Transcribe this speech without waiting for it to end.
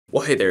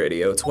Well, hey there,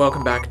 idiots.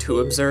 Welcome back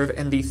to Observe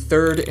and the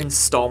third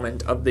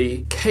installment of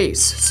the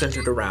case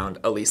centered around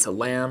Elisa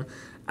Lam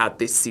at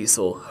the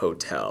Cecil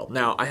Hotel.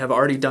 Now, I have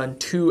already done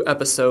 2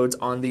 episodes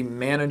on the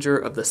manager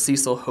of the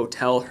Cecil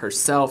Hotel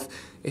herself.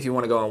 If you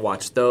want to go and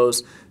watch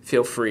those,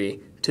 feel free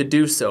to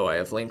do so. I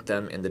have linked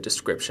them in the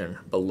description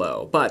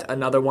below. But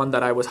another one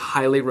that I was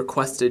highly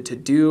requested to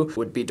do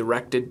would be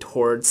directed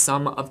towards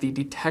some of the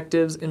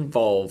detectives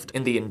involved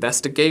in the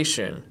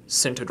investigation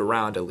centered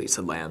around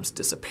Elisa Lam's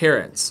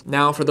disappearance.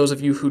 Now, for those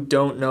of you who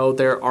don't know,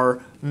 there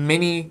are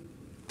many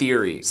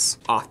theories,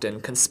 often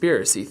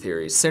conspiracy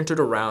theories, centered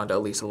around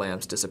Elisa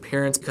Lam's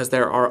disappearance because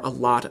there are a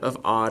lot of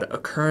odd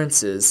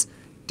occurrences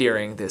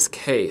during this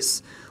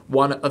case.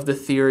 One of the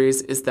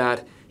theories is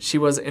that she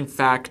was in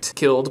fact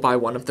killed by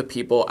one of the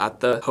people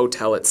at the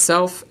hotel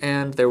itself,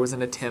 and there was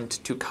an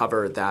attempt to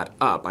cover that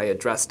up. I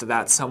addressed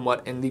that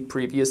somewhat in the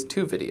previous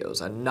 2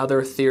 videos.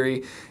 Another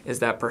theory is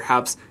that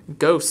perhaps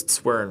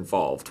ghosts were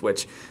involved,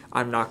 which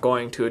I'm not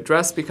going to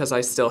address because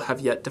I still have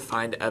yet to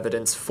find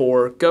evidence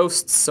for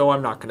ghosts, so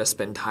I'm not going to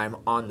spend time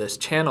on this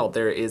channel.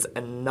 There is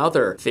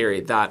another theory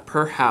that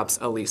perhaps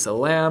Elisa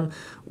Lam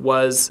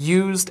was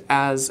used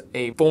as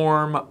a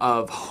form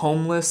of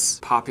homeless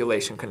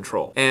population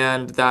control,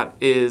 and that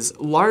is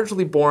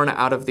largely born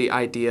out of the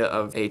idea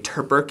of a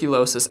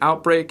tuberculosis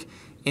outbreak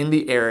in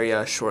the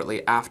area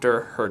shortly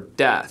after her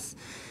death.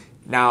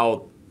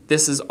 Now,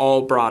 this is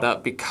all brought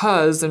up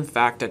because, in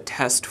fact, a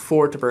test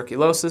for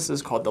tuberculosis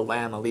is called the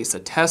Lam-Elisa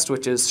test,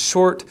 which is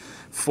short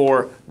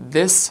for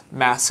this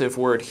massive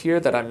word here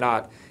that I'm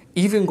not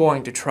even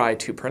going to try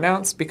to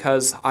pronounce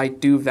because I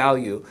do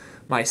value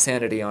my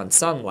sanity on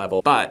some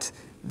level. But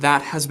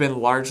that has been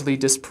largely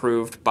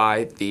disproved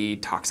by the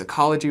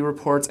toxicology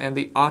reports and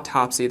the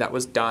autopsy that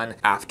was done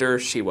after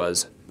she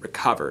was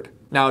recovered.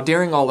 Now,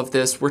 during all of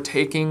this, we're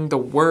taking the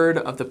word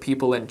of the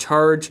people in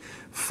charge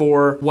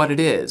for what it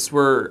is.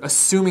 We're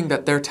assuming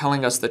that they're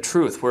telling us the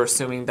truth. We're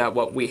assuming that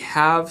what we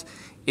have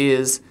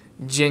is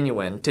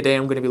genuine. Today,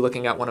 I'm going to be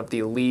looking at one of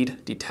the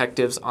lead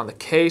detectives on the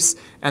case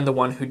and the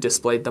one who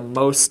displayed the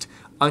most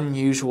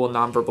unusual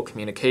nonverbal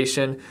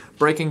communication,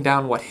 breaking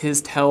down what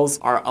his tells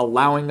are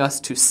allowing us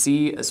to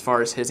see as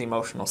far as his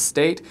emotional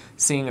state,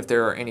 seeing if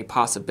there are any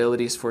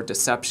possibilities for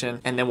deception,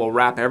 and then we'll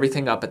wrap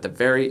everything up at the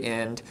very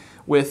end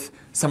with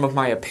some of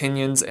my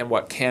opinions and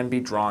what can be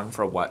drawn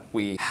from what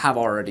we have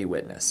already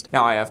witnessed.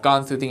 Now, I have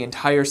gone through the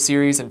entire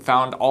series and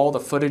found all the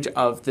footage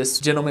of this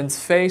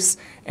gentleman's face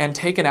and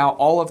taken out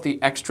all of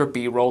the extra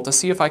B-roll to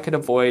see if I could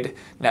avoid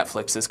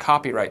Netflix's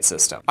copyright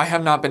system. I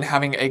have not been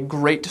having a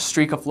great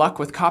streak of luck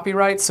with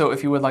copyright, so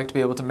if you would like to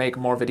be able to make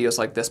more videos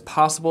like this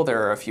possible,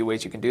 there are a few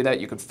ways you can do that.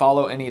 You can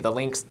follow any of the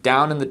links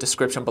down in the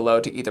description below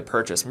to either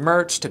purchase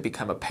merch, to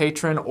become a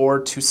patron,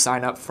 or to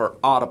sign up for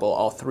Audible.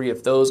 All 3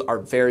 of those are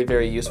very,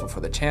 very useful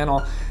for the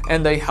channel,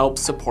 and they help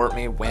support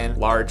me when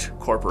large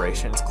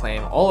corporations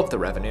claim all of the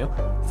revenue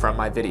from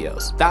my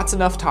videos. That's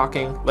enough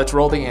talking. Let's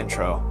roll the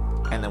intro,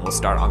 and then we'll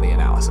start on the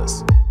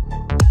analysis.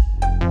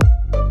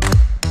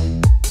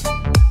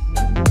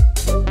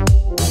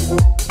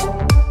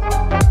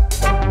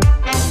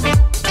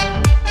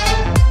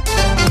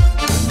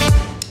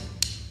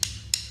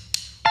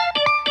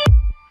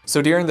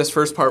 So during this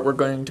first part, we're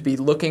going to be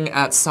looking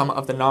at some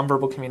of the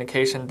nonverbal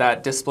communication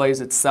that displays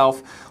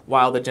itself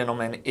while the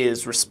gentleman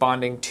is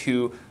responding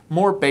to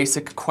more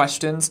basic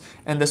questions,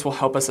 and this will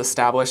help us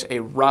establish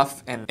a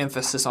rough, and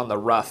emphasis on the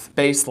rough,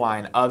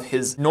 baseline of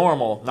his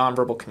normal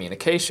nonverbal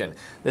communication.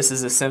 This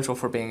is essential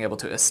for being able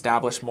to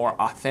establish more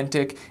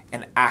authentic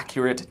and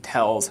accurate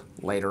tells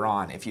later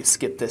on. If you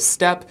skip this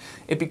step,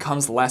 it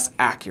becomes less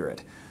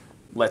accurate.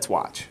 Let's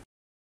watch.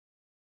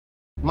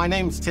 My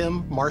name's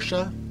Tim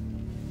Marcia.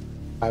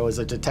 I was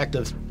a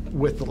detective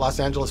with the Los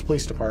Angeles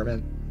Police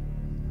Department.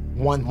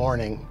 One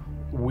morning,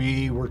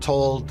 we were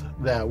told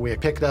that we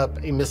had picked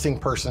up a missing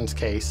persons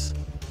case.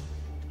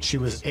 She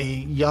was a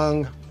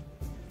young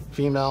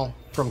female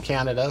from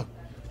Canada,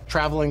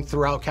 traveling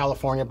throughout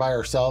California by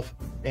herself,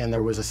 and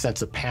there was a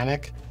sense of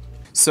panic.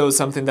 So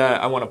something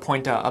that I want to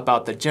point out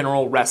about the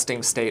general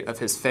resting state of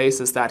his face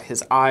is that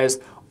his eyes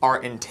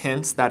are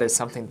intense. That is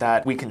something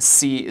that we can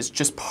see is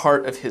just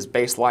part of his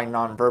baseline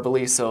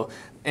non-verbally. So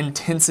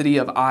intensity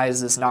of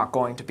eyes is not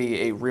going to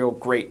be a real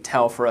great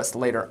tell for us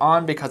later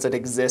on because it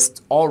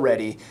exists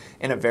already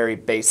in a very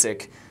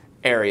basic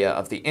area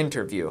of the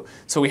interview.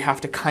 So we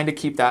have to kind of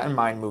keep that in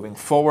mind moving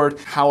forward.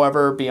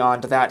 However,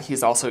 beyond that,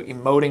 he's also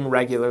emoting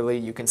regularly.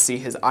 You can see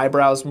his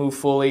eyebrows move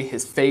fully,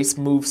 his face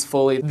moves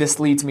fully. This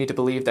leads me to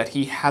believe that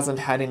he hasn't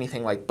had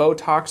anything like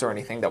Botox or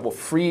anything that will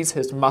freeze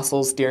his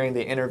muscles during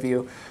the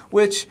interview,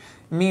 which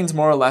means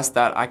more or less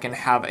that I can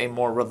have a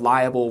more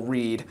reliable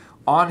read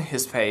on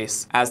his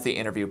face as the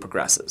interview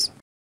progresses.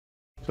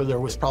 So there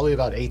was probably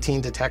about 18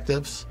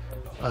 detectives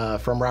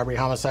from Robbery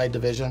Homicide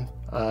Division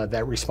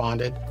that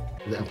responded.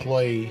 The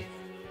employee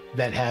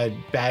that had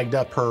bagged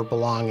up her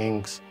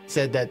belongings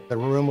said that the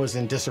room was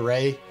in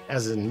disarray,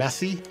 as in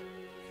messy,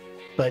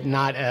 but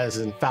not as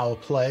in foul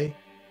play.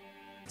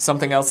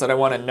 Something else that I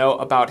want to note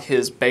about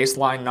his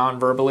baseline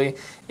non-verbally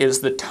is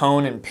the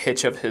tone and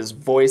pitch of his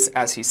voice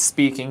as he's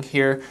speaking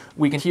here.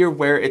 We can hear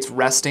where it's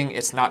resting,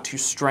 it's not too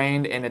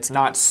strained, and it's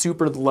not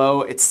super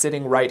low. It's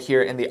sitting right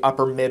here in the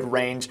upper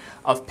mid-range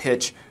of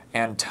pitch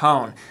and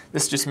tone.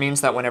 This just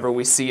means that whenever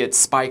we see it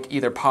spike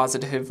either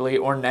positively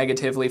or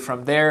negatively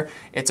from there,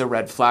 it's a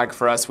red flag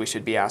for us. We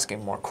should be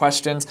asking more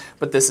questions,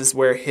 but this is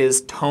where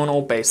his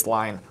tonal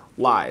baseline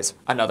lies.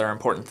 Another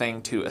important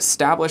thing to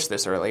establish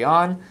this early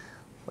on.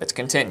 Let's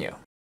continue.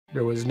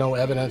 There was no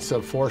evidence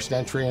of forced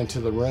entry into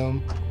the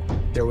room.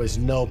 There was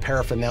no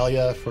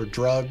paraphernalia for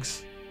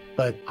drugs,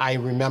 but I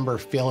remember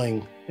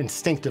feeling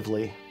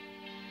instinctively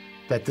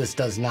that this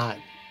does not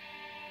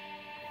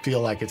feel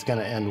like it's going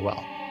to end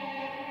well.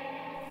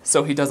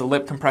 So he does a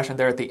lip compression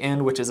there at the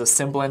end, which is a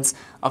semblance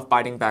of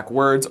biting back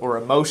words or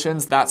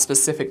emotions. That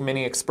specific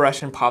mini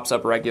expression pops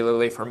up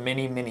regularly for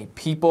many, many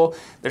people.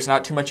 There's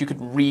not too much you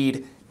could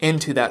read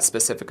into that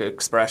specific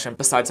expression,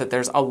 besides that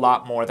there's a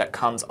lot more that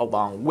comes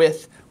along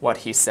with what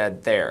he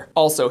said there.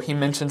 Also, he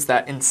mentions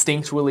that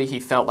instinctually he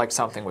felt like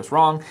something was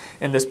wrong,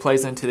 and this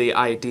plays into the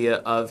idea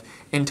of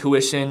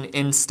intuition,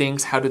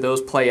 instincts, how do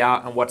those play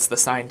out, and what's the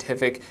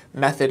scientific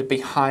method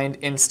behind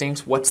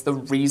instincts, what's the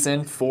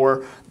reason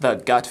for the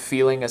gut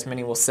feeling, as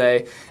many will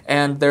say,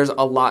 and there's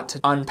a lot to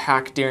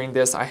unpack during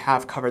this. I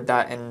have covered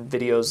that in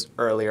videos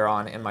earlier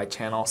on in my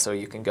channel, so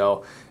you can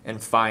go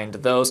and find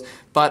those,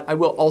 but I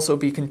will also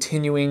be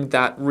continuing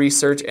that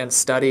research and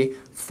study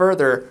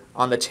further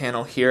on the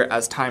channel here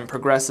as time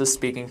progresses,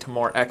 speaking to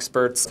more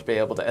experts to be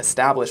able to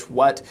establish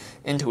what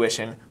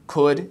intuition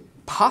could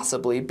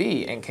possibly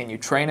be, and can you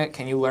train it,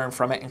 can you learn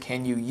from it, and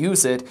can you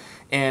use it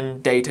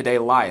in day-to-day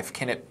life?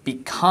 Can it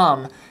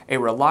become a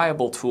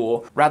reliable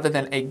tool rather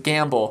than a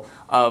gamble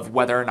of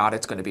whether or not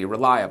it's going to be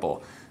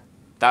reliable?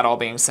 That all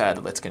being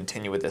said, let's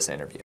continue with this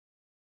interview.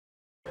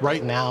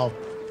 Right now,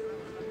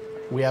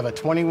 we have a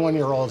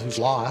 21-year-old who's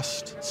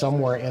lost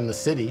somewhere in the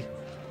city.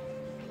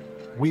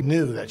 We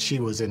knew that she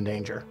was in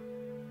danger.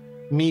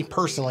 Me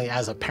personally,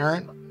 as a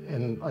parent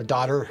and a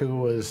daughter who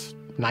was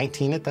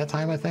 19 at that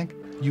time, I think,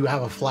 you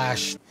have a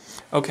flash.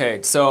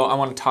 Okay, so I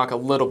want to talk a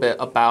little bit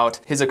about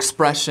his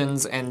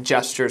expressions and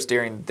gestures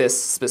during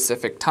this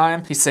specific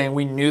time. He's saying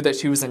we knew that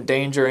she was in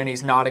danger, and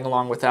he's nodding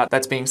along with that.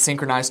 That's being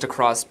synchronized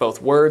across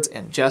both words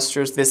and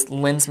gestures. This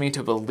lends me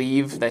to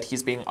believe that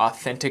he's being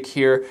authentic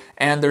here,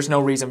 and there's no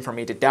reason for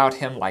me to doubt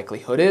him.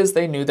 Likelihood is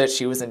they knew that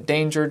she was in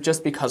danger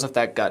just because of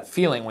that gut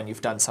feeling. When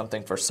you've done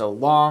something for so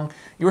long,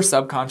 your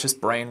subconscious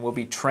brain will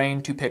be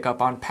trained to pick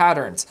up on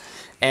patterns.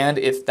 And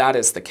if that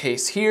is the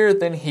case here,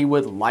 then he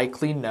would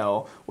likely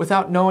know,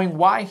 without knowing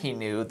why he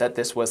knew, that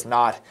this was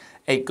not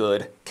a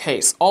good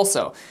case.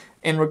 Also,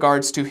 in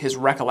regards to his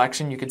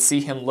recollection, you can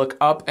see him look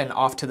up and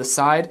off to the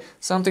side.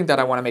 Something that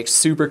I want to make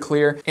super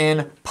clear,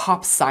 in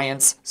pop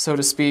science, so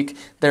to speak,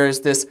 there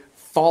is this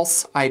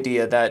false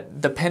idea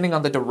that depending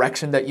on the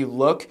direction that you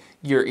look,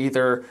 you're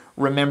either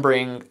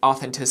remembering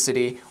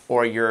authenticity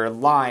or you're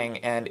lying,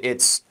 and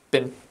it's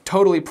been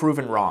totally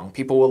proven wrong.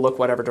 People will look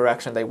whatever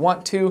direction they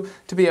want to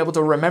be able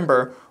to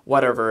remember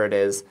whatever it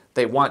is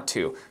they want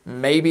to.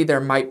 Maybe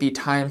there might be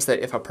times that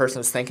if a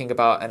person's thinking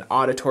about an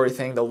auditory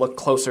thing, they'll look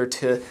closer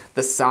to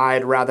the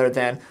side rather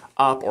than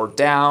up or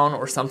down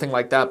or something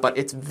like that, but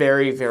it's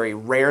very, very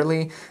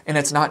rarely, and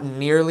it's not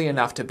nearly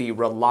enough to be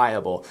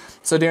reliable.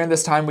 So during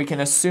this time, we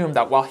can assume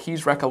that while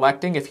he's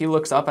recollecting, if he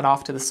looks up and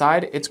off to the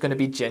side, it's going to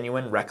be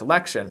genuine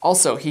recollection.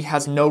 Also, he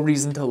has no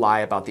reason to lie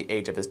about the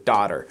age of his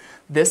daughter.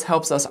 This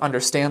helps us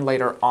understand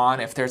later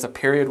on if there's a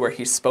period where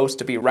he's supposed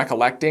to be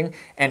recollecting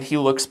and he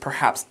looks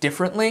perhaps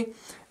differently,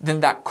 then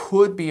that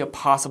could be a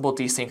possible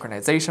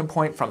desynchronization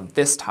point from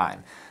this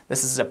time.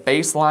 This is a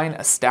baseline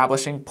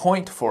establishing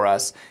point for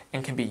us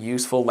and can be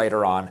useful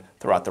later on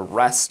throughout the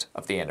rest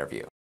of the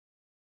interview.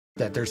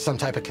 That there's some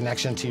type of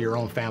connection to your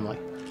own family.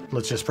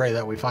 Let's just pray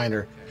that we find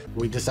her.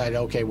 We decided,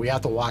 okay, we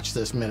have to watch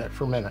this minute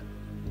for minute.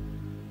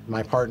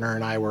 My partner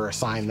and I were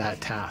assigned that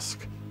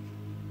task.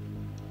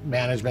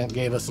 Management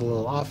gave us a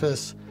little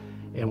office,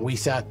 and we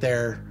sat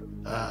there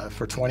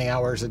for 20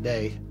 hours a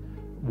day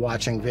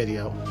watching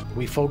video.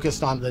 We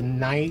focused on the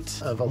night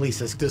of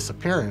Elisa's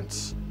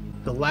disappearance.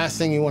 The last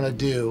thing you want to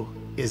do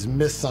is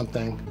miss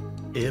something.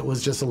 It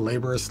was just a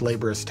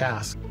laborious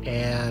task.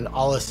 And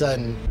all of a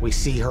sudden, we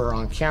see her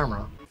on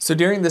camera. So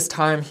during this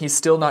time, he's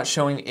still not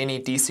showing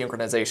any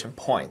desynchronization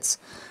points.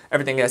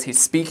 Everything as he's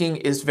speaking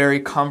is very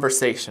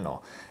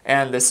conversational.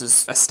 And this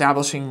is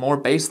establishing more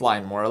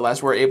baseline, more or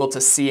less. We're able to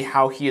see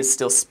how he is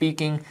still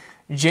speaking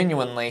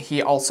genuinely.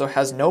 He also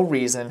has no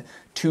reason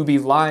to be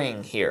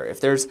lying here. If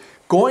there's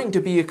going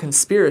to be a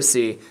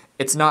conspiracy,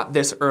 it's not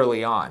this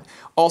early on.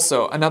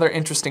 Also, another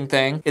interesting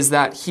thing is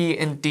that he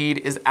indeed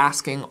is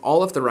asking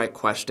all of the right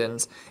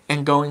questions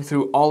and going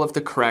through all of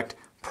the correct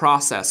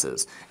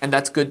processes. And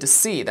that's good to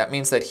see. That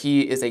means that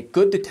he is a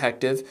good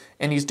detective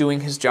and he's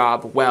doing his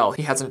job well.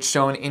 He hasn't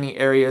shown any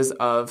areas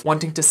of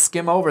wanting to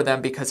skim over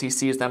them because he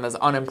sees them as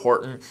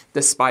unimportant,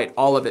 despite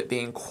all of it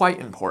being quite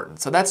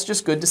important. So that's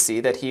just good to see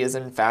that he is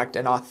in fact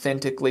an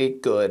authentically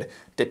good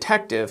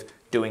detective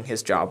doing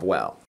his job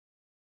well.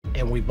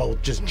 and we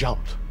both just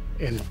jumped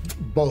and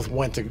both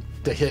went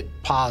to hit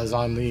pause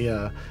on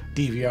the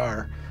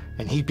DVR.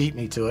 And he beat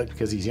me to it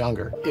because he's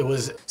younger.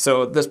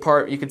 So this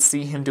part, you could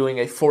see him doing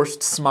a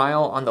forced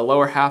smile on the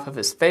lower half of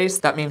his face.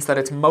 That means that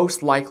it's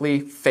most likely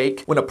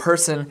fake. When a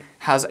person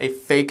has a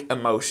fake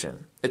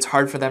emotion, it's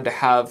hard for them to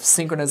have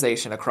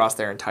synchronization across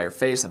their entire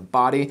face and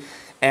body.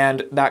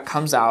 And that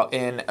comes out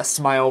in a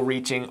smile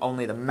reaching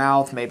only the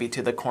mouth, maybe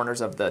to the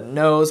corners of the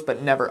nose,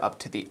 but never up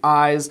to the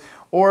eyes.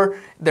 Or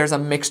there's a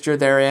mixture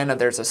therein,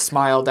 and there's a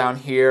smile down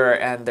here,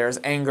 and there's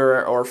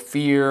anger or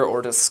fear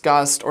or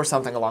disgust or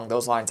something along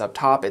those lines up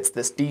top. It's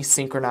this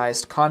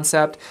desynchronized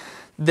concept.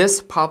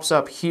 This pops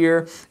up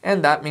here,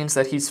 and that means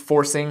that he's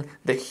forcing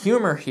the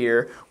humor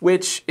here,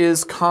 which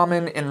is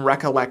common in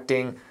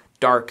recollecting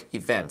dark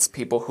events.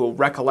 People who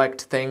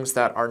recollect things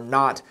that are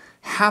not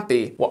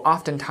happy will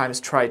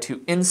oftentimes try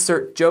to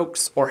insert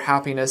jokes or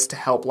happiness to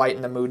help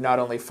lighten the mood, not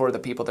only for the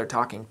people they're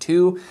talking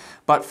to,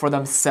 but for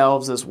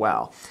themselves as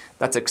well.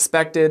 That's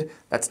expected,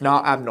 that's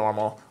not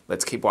abnormal.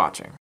 Let's keep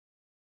watching.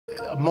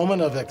 A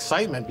moment of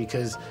excitement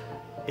because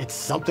it's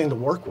something to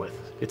work with.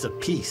 It's a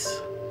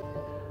piece.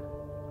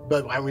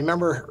 But I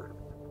remember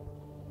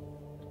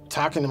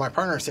talking to my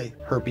partner and say,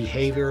 her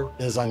behavior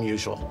is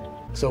unusual.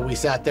 So we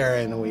sat there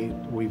and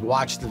we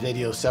watched the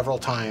video several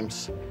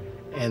times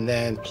and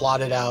then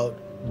plotted out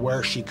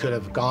where she could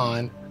have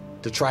gone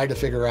to try to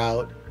figure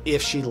out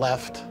if she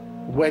left,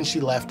 when she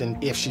left,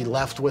 and if she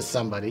left with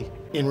somebody.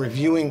 In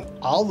reviewing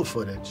all the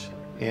footage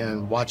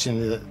and watching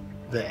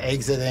the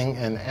exiting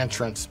and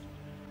entrance,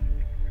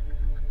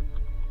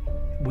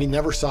 we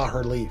never saw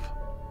her leave.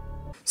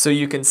 So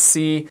you can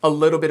see a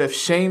little bit of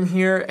shame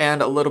here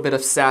and a little bit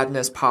of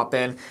sadness pop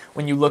in.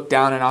 When you look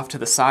down and off to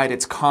the side,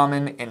 it's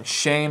common in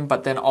shame,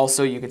 but then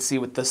also you can see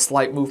with the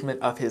slight movement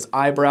of his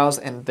eyebrows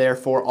and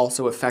therefore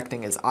also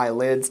affecting his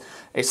eyelids,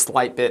 a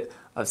slight bit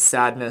of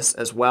sadness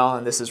as well,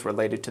 and this is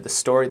related to the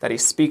story that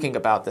he's speaking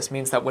about. This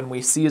means that when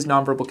we see his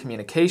nonverbal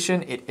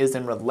communication, it is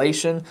in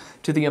relation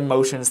to the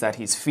emotions that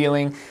he's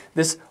feeling.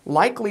 This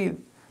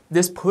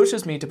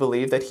pushes me to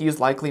believe that he is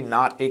likely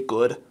not a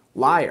good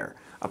liar.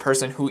 A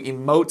person who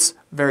emotes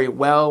very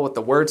well with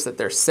the words that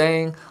they're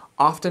saying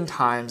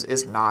oftentimes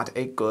is not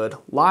a good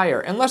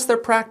liar, unless they're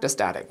practiced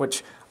at it,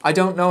 which I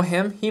don't know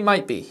him. He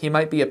might be. He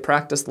might be a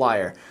practiced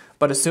liar.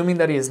 But assuming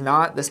that he is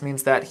not, this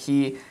means that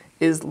he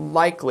is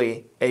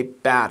likely a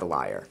bad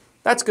liar.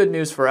 That's good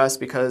news for us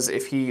because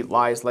if he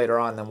lies later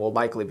on, then we'll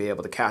likely be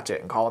able to catch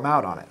it and call him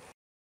out on it.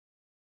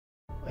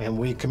 And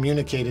we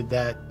communicated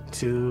that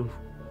to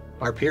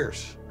our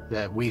peers,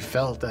 that we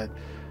felt that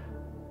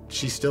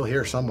she's still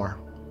here somewhere.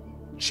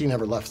 She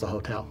never left the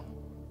hotel.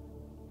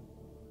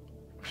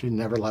 She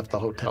never left the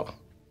hotel.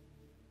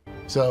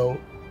 So,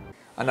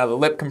 another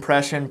lip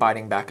compression,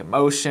 biting back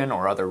emotion,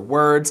 or other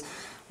words.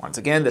 Once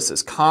again, this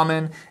is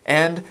common,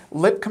 and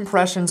lip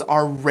compressions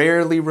are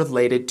rarely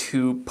related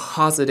to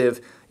positive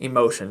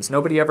emotions.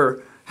 Nobody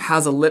ever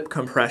has a lip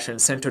compression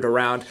centered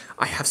around,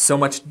 I have so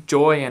much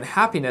joy and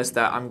happiness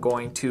that I'm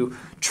going to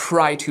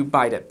try to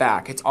bite it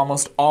back. It's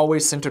almost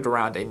always centered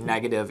around a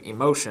negative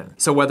emotion.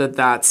 So whether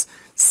that's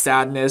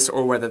sadness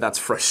or whether that's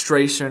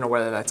frustration or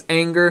whether that's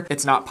anger,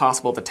 it's not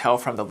possible to tell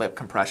from the lip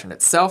compression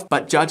itself,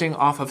 but judging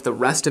off of the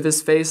rest of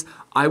his face,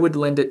 I would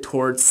lend it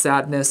towards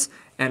sadness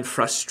and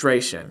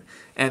frustration.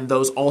 And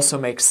those also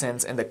make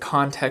sense in the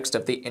context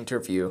of the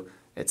interview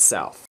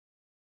itself.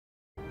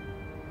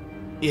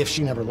 If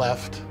she never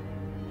left,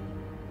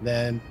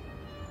 then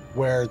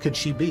where could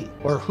she be?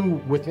 Or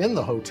who within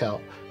the hotel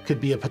could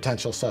be a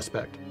potential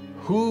suspect?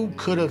 Who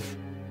could have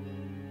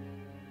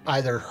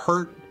either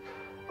hurt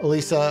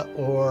Elisa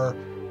or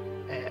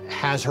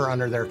has her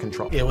under their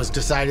control? It was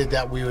decided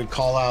that we would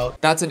call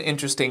out. That's an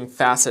interesting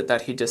facet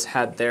that he just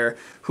had there.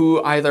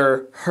 Who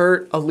either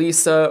hurt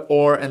Elisa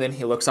or, and then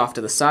he looks off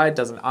to the side,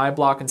 does an eye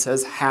block and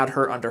says, had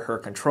her under her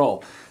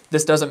control.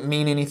 This doesn't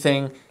mean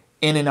anything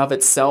in and of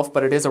itself,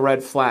 but it is a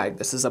red flag.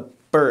 This is a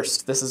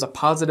burst. This is a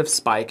positive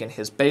spike in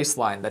his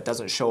baseline that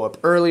doesn't show up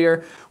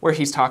earlier where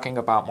he's talking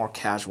about more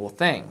casual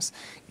things.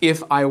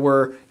 If I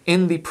were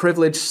in the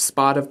privileged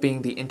spot of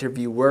being the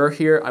interviewer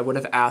here, I would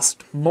have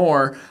asked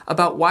more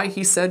about why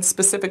he said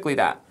specifically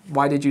that.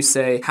 Why did you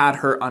say had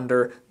her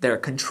under their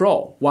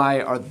control? Why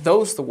are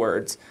those the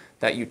words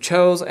that you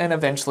chose? And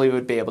eventually we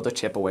would be able to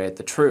chip away at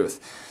the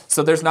truth.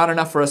 So there's not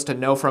enough for us to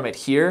know from it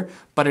here,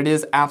 but it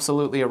is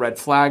absolutely a red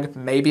flag.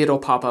 Maybe it'll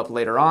pop up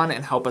later on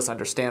and help us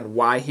understand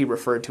why he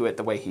referred to it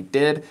the way he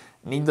did.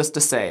 Needless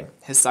to say,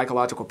 his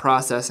psychological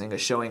processing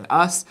is showing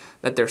us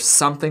that there's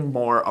something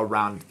more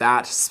around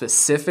that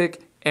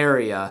specific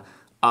area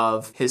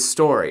of his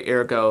story.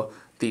 Ergo,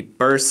 the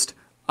burst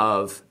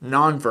of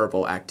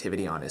nonverbal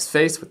activity on his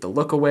face with the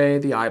look away,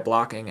 the eye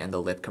blocking, and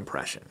the lip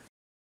compression.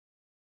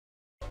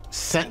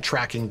 Scent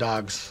tracking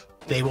dogs.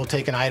 They will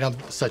take an item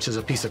such as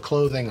a piece of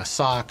clothing, a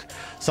sock,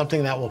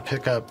 something that will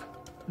pick up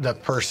the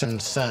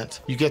person's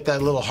scent. You get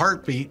that little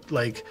heartbeat,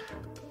 like,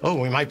 oh,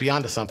 we might be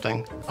onto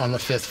something. On the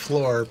 5th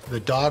floor, the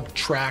dog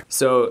tracked.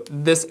 So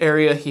this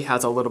area, he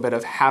has a little bit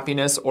of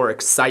happiness or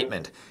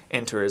excitement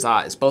enter his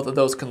eyes. Both of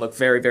those can look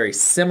very, very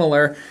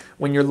similar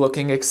when you're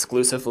looking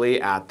exclusively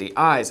at the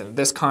eyes. In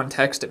this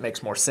context, it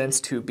makes more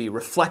sense to be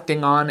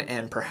reflecting on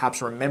and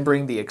perhaps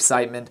remembering the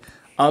excitement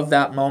of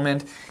that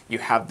moment. You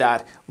have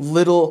that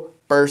little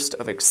burst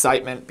of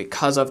excitement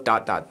because of ...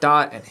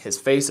 and his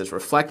face is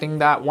reflecting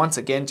that. Once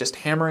again, just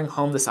hammering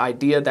home this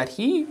idea that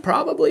he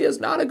probably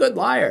is not a good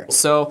liar.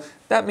 So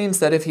that means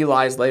that if he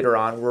lies later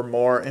on, we're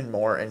more and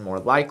more and more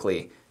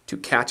likely to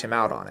catch him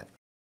out on it.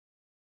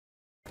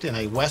 In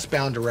a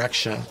westbound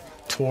direction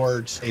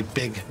towards a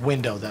big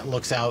window that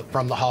looks out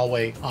from the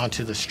hallway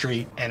onto the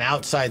street. And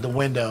outside the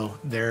window,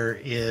 there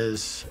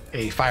is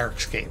a fire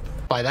escape.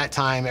 By that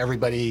time,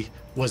 everybody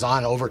was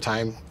on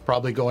overtime,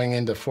 probably going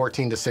into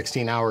 14 to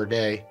 16-hour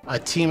day. A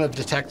team of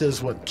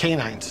detectives with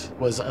canines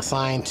was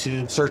assigned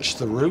to search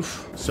the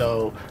roof.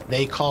 So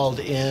they called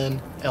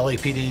in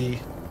LAPD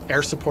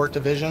Air Support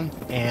Division,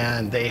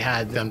 and they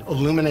had them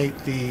illuminate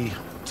the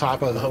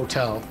top of the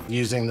hotel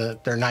using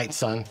their night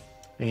sun.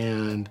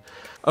 And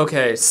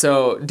okay,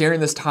 so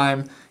during this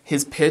time,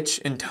 his pitch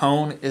and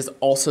tone is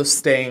also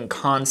staying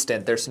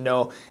constant. There's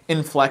no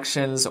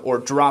inflections or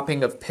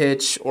dropping of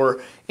pitch or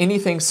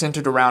anything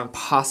centered around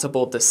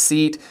possible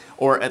deceit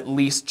or at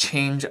least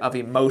change of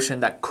emotion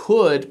that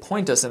could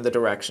point us in the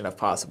direction of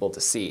possible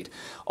deceit.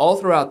 All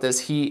throughout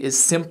this, he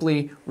is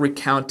simply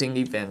recounting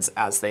events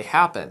as they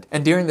happened.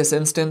 And during this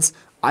instance,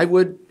 I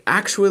would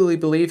actually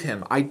believe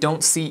him. I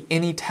don't see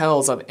any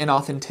tells of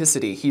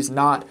inauthenticity. He's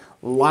not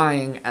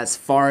lying as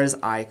far as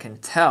I can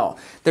tell.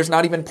 There's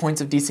not even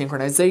points of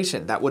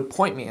desynchronization that would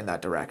point me in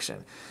that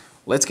direction.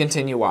 Let's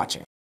continue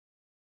watching.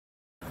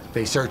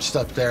 They searched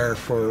up there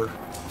for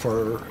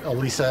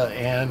Elisa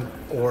and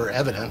or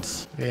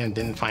evidence and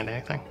didn't find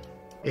anything.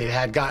 It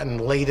had gotten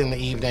late in the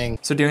evening.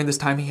 So during this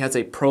time, he has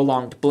a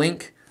prolonged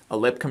blink, a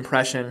lip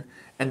compression,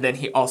 and then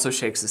he also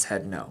shakes his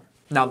head no.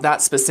 Now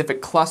that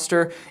specific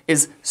cluster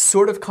is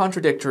sort of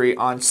contradictory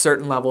on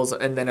certain levels,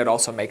 and then it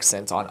also makes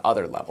sense on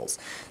other levels.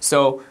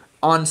 So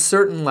on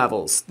certain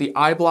levels, the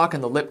eye block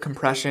and the lip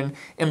compression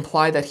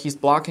imply that he's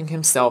blocking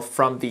himself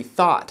from the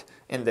thought,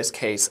 in this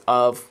case,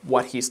 of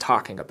what he's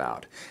talking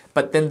about.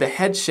 But then the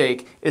head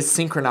shake is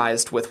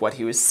synchronized with what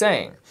he was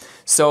saying.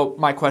 So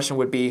my question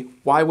would be,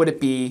 why would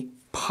it be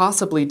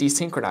possibly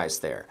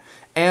desynchronized there?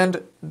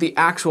 And the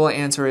actual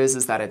answer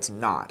is that it's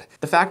not.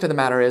 The fact of the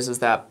matter is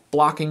that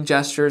blocking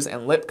gestures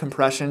and lip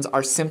compressions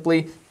are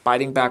simply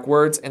biting back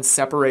words and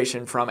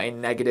separation from a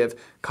negative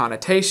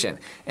connotation.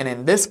 And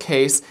in this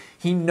case,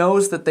 he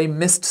knows that they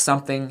missed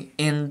something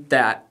in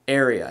that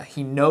area.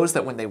 He knows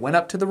that when they went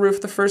up to the roof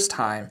the first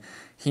time,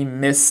 he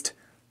missed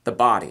the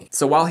body.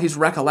 So while he's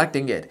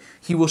recollecting it,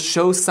 he will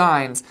show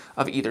signs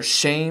of either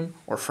shame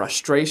or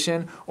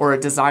frustration or a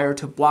desire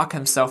to block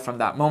himself from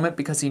that moment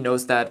because he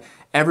knows that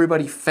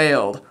everybody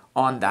failed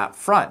on that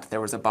front.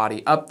 There was a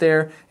body up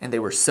there and they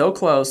were so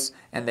close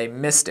and they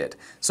missed it.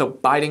 So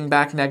biting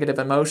back negative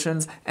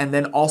emotions and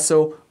then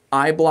also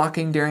eye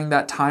blocking during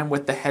that time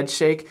with the head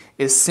shake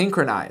is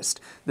synchronized.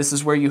 This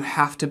is where you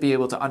have to be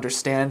able to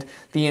understand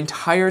the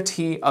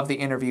entirety of the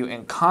interview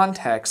in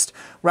context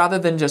rather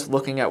than just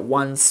looking at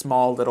one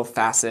small little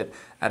facet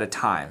at a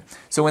time.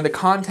 So in the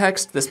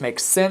context, this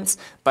makes sense,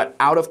 but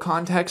out of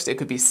context, it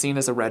could be seen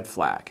as a red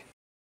flag.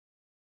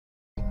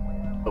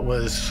 It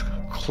was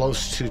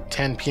close to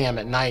 10 p.m.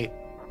 at night,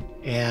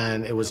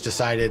 and it was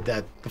decided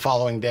that the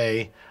following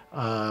day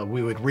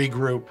we would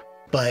regroup,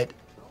 but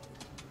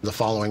the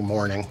following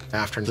morning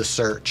after the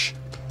search,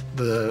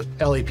 the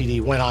LAPD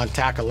went on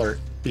TAC alert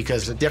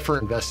because a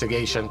different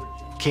investigation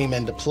came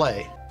into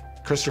play.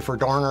 Christopher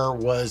Dorner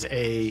was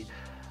a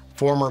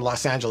former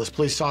Los Angeles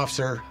police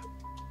officer.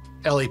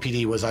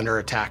 LAPD was under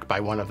attack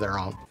by one of their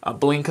own. A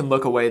blink and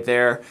look away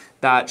there,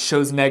 that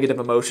shows negative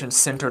emotions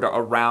centered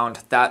around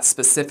that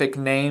specific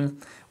name,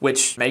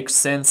 which makes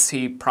sense.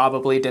 He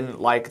probably didn't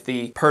like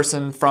the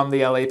person from the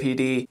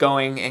LAPD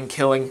going and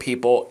killing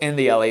people in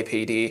the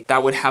LAPD.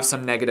 That would have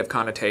some negative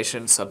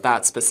connotations, so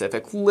that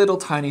specific little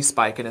tiny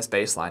spike in his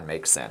baseline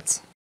makes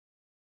sense.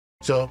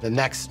 So the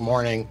next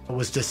morning, it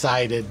was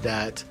decided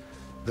that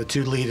the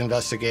two lead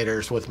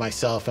investigators with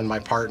myself and my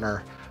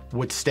partner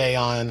would stay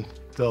on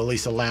the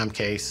Elisa Lam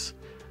case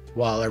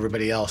while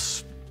everybody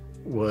else,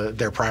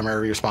 their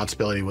primary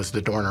responsibility was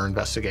the Dorner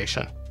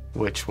investigation,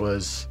 which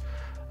was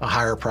a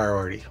higher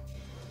priority.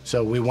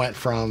 So we went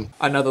from...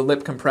 Another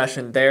lip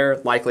compression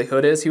there,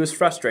 likelihood is he was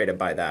frustrated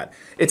by that.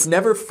 It's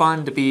never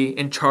fun to be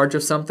in charge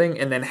of something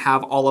and then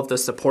have all of the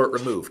support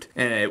removed.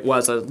 And it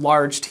was a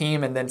large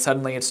team and then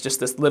suddenly it's just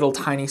this little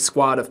tiny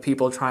squad of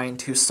people trying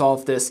to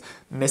solve this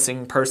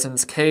missing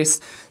person's case.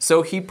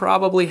 So he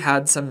probably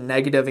had some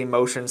negative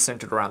emotions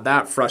centered around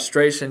that,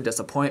 frustration,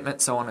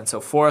 disappointment, so on and so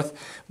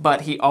forth.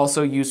 But he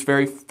also used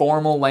very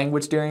formal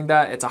language during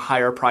that. It's a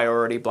higher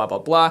priority, blah, blah,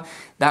 blah.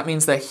 That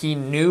means that he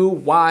knew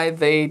why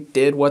they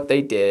did what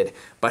they did,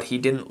 but he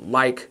didn't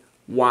like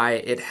why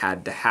it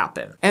had to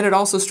happen. And it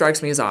also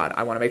strikes me as odd.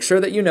 I want to make sure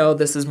that you know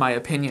this is my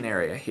opinion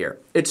area here.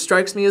 It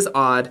strikes me as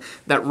odd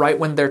that right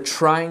when they're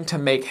trying to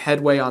make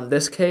headway on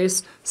this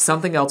case,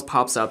 something else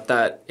pops up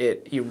that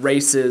it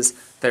erases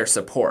their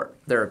support,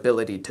 their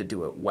ability to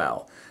do it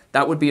well.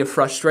 That would be a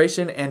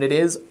frustration, and it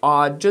is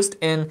odd just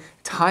in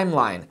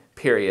timeline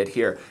period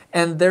here.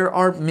 And there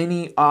are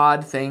many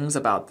odd things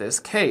about this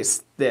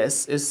case.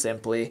 This is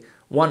simply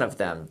one of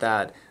them,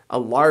 that a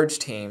large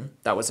team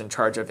that was in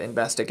charge of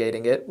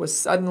investigating it was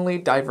suddenly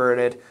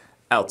diverted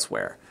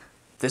elsewhere.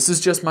 This is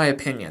just my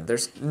opinion.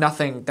 There's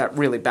nothing that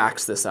really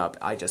backs this up.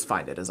 I just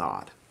find it as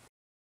odd.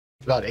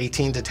 About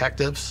 18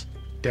 detectives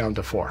down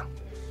to 4.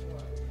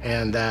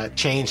 And that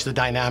changed the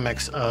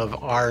dynamics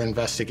of our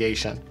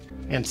investigation.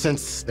 And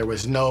since there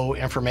was no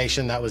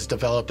information that was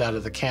developed out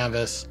of the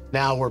canvas,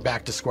 now we're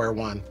back to square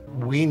one.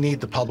 We need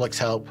the public's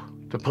help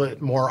to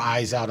put more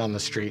eyes out on the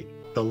street.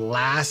 The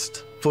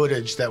last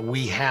footage that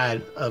we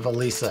had of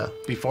Elisa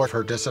before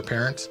her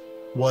disappearance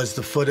was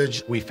the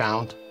footage we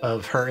found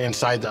of her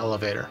inside the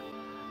elevator.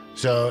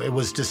 So it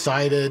was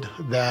decided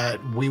that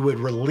we would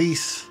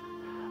release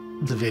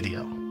the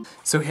video.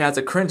 So he has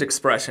a cringe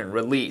expression,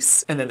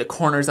 release, and then the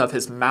corners of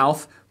his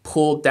mouth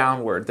pulled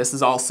downward. This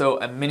is also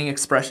a mini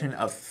expression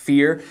of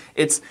fear.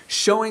 It's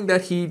showing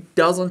that he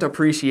doesn't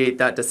appreciate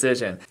that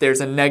decision.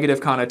 There's a negative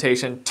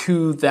connotation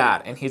to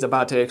that, and he's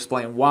about to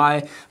explain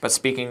why, but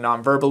speaking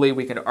non-verbally,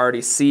 we can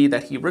already see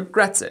that he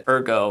regrets it.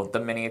 Ergo,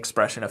 the mini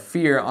expression of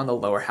fear on the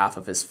lower half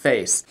of his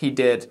face. He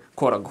did,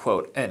 quote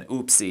unquote, an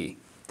oopsie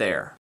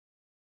there.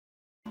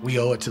 We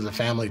owe it to the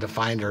family to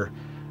find her.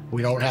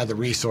 We don't have the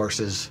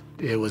resources.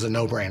 It was a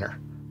no-brainer,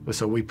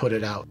 so we put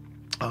it out.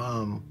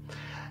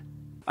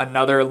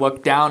 Another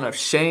look down of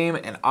shame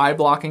and eye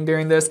blocking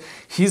during this.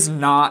 He's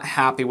not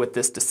happy with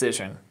this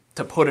decision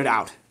to put it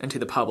out into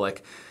the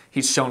public.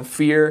 He's shown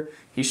fear,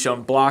 he's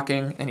shown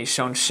blocking, and he's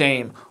shown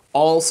shame,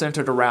 all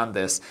centered around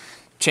this.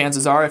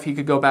 Chances are, if he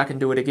could go back and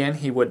do it again,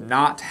 he would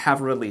not have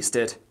released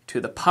it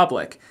to the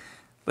public.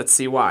 Let's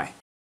see why.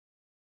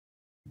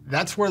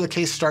 That's where the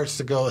case starts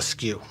to go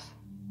askew.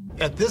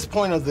 At this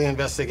point of the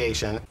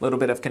investigation, a little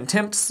bit of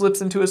contempt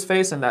slips into his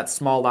face, and that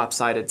small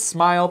lopsided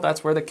smile,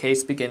 that's where the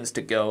case begins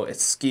to go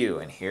askew.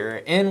 And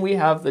herein we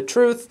have the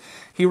truth.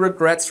 He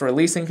regrets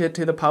releasing it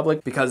to the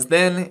public because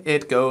then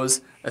it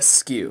goes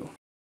askew.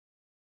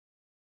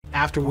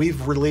 After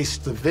we've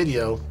released the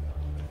video,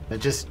 it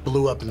just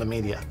blew up in the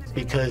media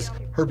because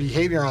her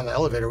behavior on the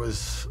elevator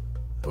was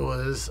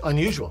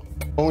unusual.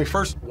 When we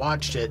first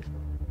watched it,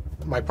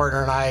 my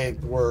partner and I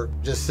were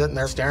just sitting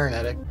there staring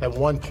at it. At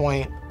one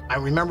point, I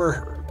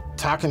remember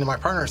talking to my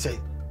partner and say,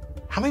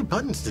 how many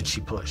buttons did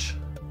she push?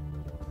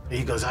 And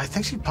he goes, I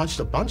think she punched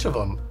a bunch of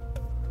them.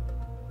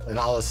 And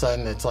all of a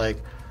sudden it's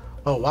like,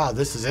 oh wow,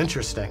 this is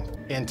interesting.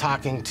 In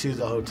talking to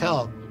the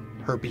hotel,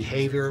 her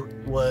behavior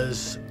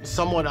was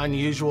somewhat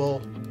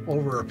unusual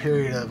over a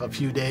period of a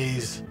few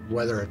days,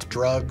 whether it's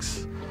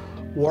drugs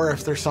or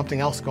if there's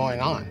something else going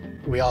on.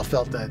 We all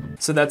felt that.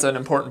 So that's an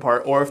important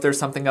part, or if there's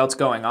something else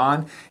going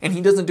on, and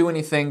he doesn't do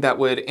anything that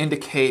would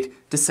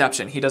indicate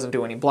deception. He doesn't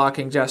do any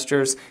blocking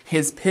gestures.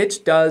 His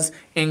pitch does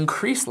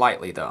increase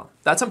slightly though.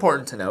 That's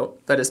important to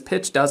note, that his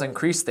pitch does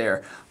increase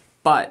there,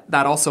 but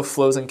that also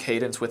flows in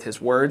cadence with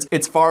his words.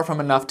 It's far from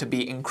enough to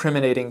be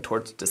incriminating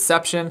towards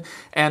deception,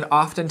 and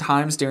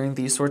oftentimes during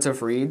these sorts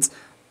of reads,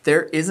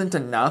 there isn't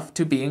enough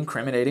to be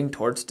incriminating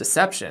towards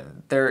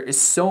deception. There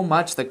is so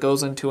much that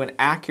goes into an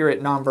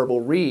accurate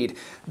nonverbal read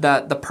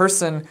that the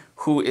person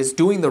who is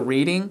doing the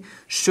reading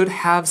should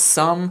have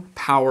some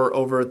power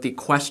over the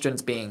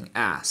questions being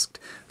asked.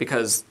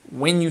 Because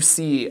when you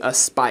see a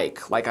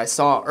spike, like I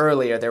saw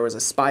earlier, there was a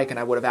spike and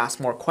I would have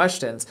asked more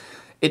questions,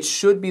 it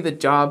should be the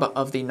job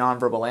of the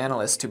nonverbal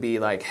analyst to be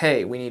like,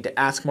 hey, we need to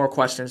ask more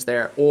questions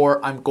there,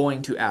 or I'm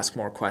going to ask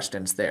more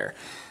questions there.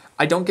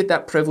 I don't get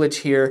that privilege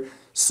here.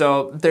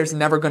 So there's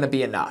never going to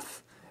be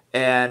enough.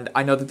 And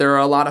I know that there are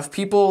a lot of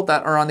people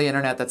that are on the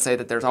internet that say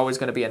that there's always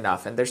going to be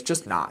enough, and there's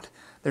just not.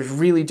 There's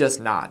really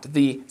just not.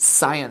 The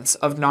science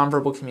of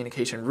nonverbal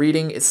communication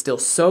reading is still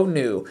so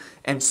new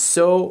and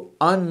so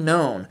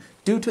unknown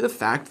due to the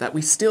fact that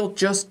we still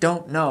just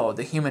don't know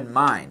the human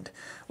mind.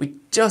 We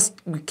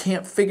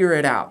can't figure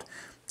it out.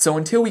 So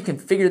until we can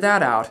figure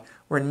that out,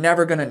 we're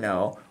never going to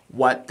know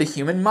what the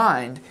human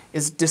mind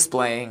is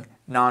displaying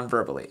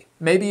non-verbally.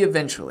 Maybe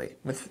eventually,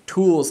 with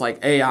tools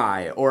like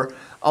AI or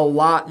a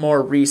lot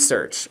more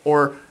research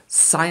or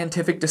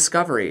scientific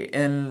discovery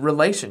in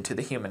relation to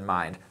the human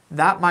mind,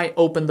 that might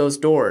open those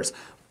doors.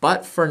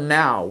 But for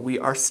now, we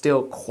are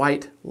still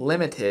quite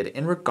limited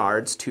in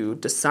regards to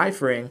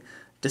deciphering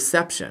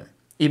deception.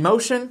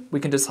 Emotion, we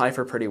can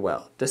decipher pretty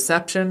well.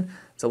 Deception,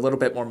 it's a little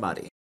bit more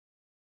muddy.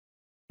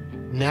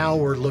 Now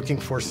we're looking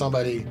for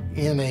somebody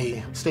in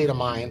a state of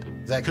mind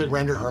that could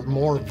render her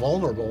more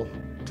vulnerable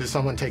to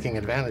someone taking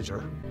advantage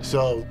of her.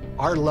 So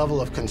our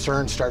level of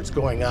concern starts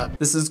going up.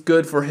 This is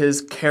good for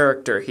his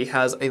character. He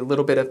has a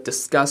little bit of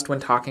disgust when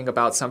talking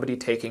about somebody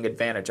taking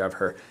advantage of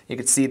her. You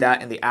can see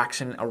that in the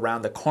action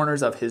around the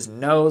corners of his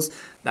nose.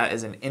 That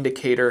is an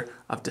indicator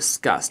of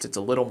disgust. It's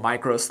a little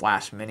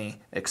micro/mini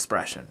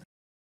expression.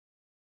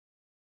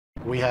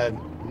 We had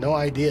no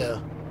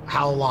idea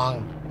how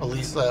long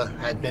Elisa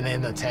had been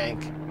in the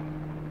tank.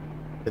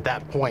 At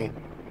that point,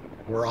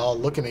 we're all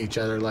looking at each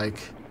other like,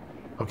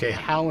 okay,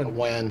 how and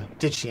when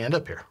did she end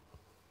up here?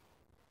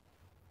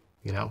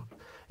 You know,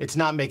 it's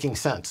not making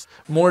sense.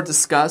 More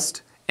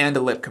disgust and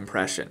a lip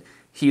compression.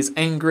 He's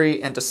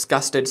angry and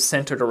disgusted,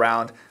 centered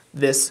around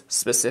this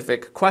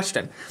specific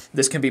question.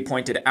 This can be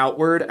pointed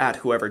outward at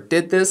whoever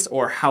did this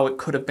or how it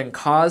could have been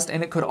caused,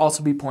 and it could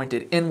also be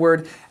pointed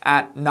inward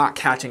at not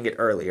catching it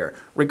earlier.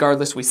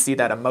 Regardless, we see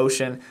that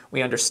emotion.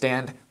 We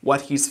understand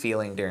what he's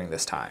feeling during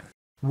this time.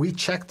 We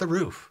checked the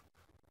roof.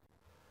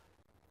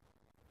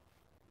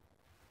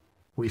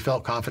 We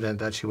felt confident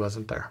that she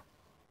wasn't there.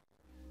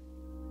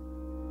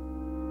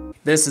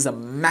 This is a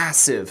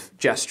massive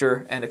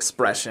gesture and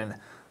expression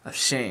of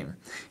shame.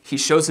 He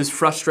shows his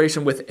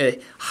frustration with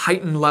a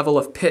heightened level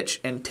of pitch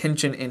and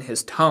tension in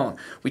his tone.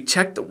 We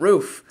check the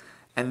roof,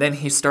 and then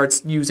he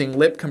starts using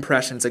lip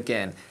compressions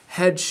again,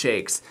 head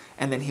shakes,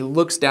 and then he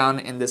looks down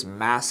in this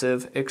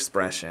massive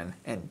expression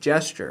and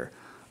gesture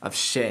of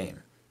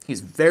shame.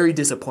 He's very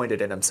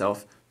disappointed in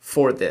himself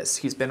for this.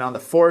 He's been on the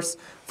force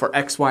for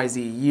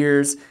XYZ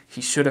years.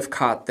 He should have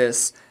caught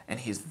this, and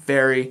he's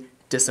very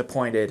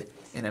disappointed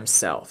in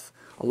himself.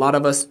 A lot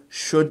of us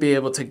should be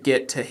able to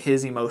get to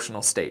his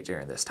emotional state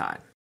during this time.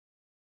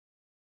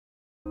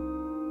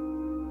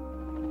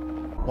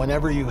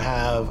 Whenever you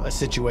have a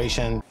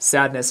situation,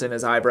 sadness in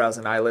his eyebrows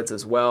and eyelids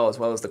as well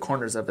as the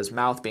corners of his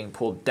mouth being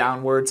pulled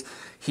downwards,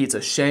 he's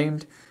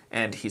ashamed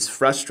and he's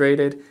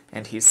frustrated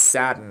and he's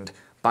saddened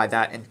by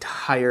that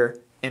entire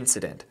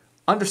incident.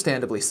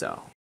 Understandably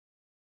so.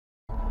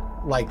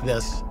 like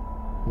this,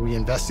 we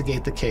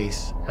investigate the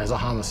case as a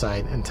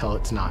homicide until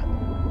it's not.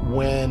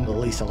 When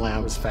Elisa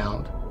Lam was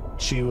found,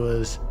 she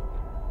was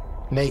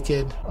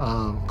naked.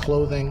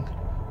 Clothing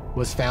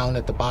was found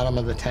at the bottom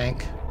of the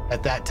tank.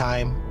 At that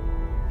time,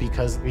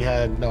 because we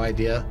had no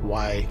idea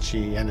why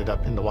she ended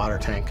up in the water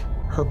tank,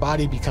 her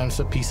body becomes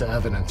a piece of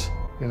evidence.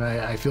 And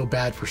I feel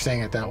bad for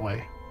saying it that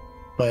way,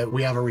 but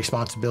we have a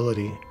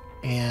responsibility,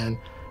 and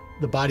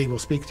the body will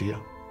speak to you.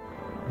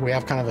 We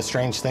have kind of a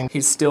strange thing.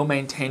 He's still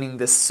maintaining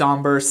this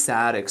somber,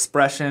 sad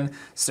expression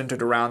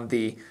centered around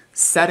the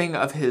setting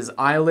of his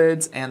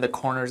eyelids and the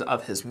corners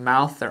of his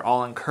mouth. They're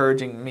all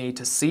encouraging me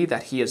to see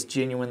that he is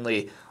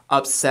genuinely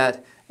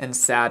upset and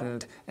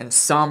saddened and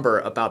somber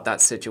about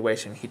that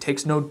situation. He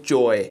takes no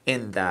joy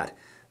in that.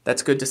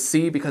 That's good to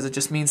see because it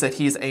just means that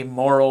he's a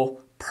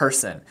moral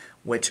person,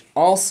 which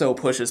also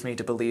pushes me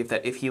to believe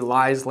that if he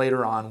lies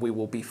later on, we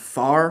will be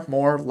far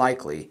more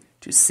likely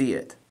to see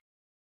it.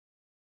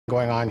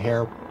 Going on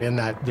here in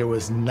that there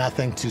was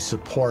nothing to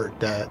support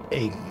that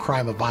a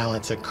crime of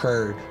violence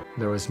occurred.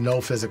 There was no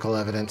physical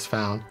evidence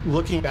found.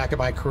 Looking back at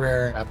my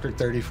career after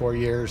 34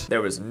 years,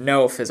 there was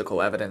no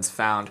physical evidence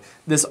found.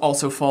 This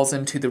also falls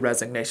into the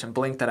resignation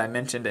blink that I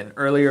mentioned in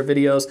earlier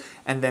videos,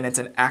 and then it's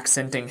an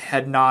accenting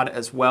head nod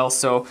as well.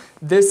 So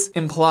this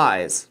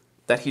implies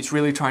that he's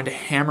really trying to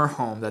hammer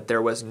home that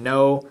there was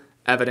no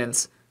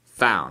evidence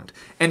found.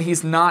 And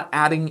he's not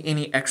adding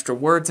any extra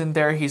words in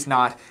there. He's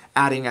not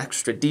adding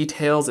extra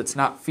details. It's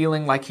not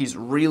feeling like he's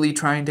really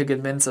trying to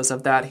convince us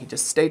of that. He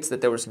just states that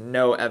there was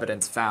no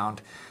evidence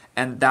found.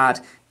 And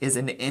that is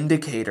an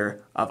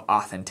indicator of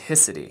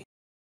authenticity.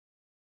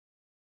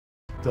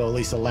 The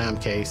Elisa Lam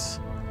case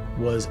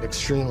was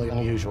extremely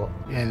unusual,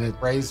 and it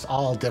raised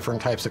all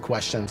different types of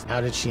questions.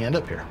 How did she end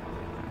up here?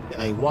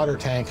 In a water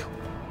tank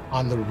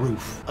on the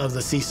roof of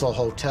the Cecil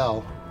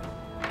Hotel.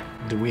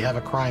 Do we have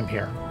a crime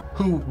here?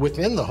 Who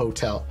within the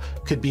hotel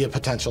could be a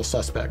potential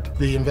suspect?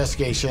 The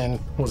investigation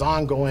was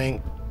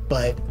ongoing,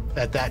 but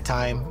at that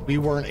time, we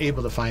weren't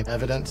able to find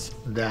evidence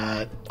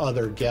that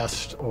other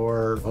guests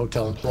or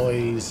hotel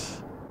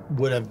employees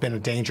would have been a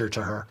danger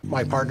to her.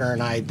 My partner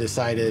and I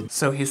decided.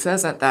 So he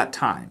says at that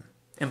time,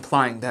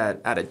 implying that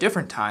at a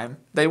different time,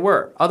 they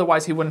were.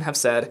 Otherwise, he wouldn't have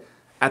said,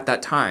 at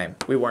that time,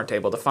 we weren't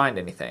able to find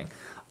anything.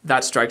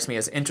 That strikes me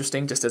as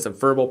interesting just as a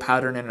verbal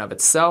pattern in and of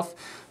itself,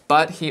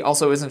 but he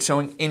also isn't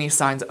showing any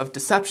signs of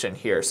deception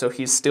here, so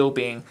he's still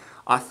being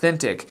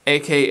authentic,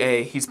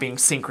 aka he's being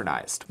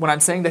synchronized. When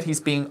I'm saying that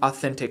he's being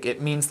authentic, it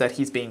means that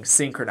he's being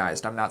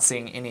synchronized. I'm not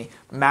seeing any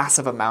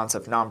massive amounts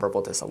of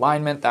nonverbal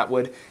disalignment. That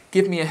would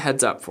give me a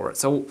heads up for it.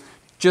 So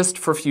just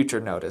for future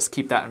notice,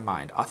 keep that in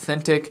mind.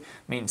 Authentic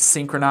means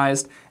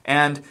synchronized,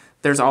 and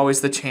there's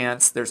always the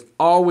chance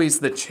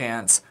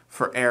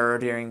for error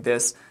during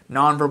this.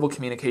 Nonverbal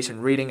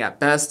communication reading at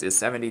best is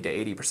 70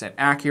 to 80%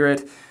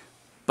 accurate,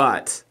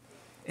 but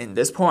in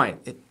this point,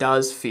 it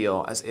does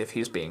feel as if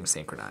he's being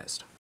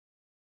synchronized.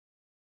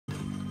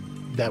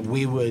 That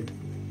we would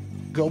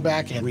go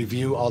back and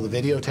review all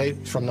the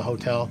videotapes from the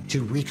hotel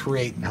to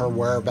recreate her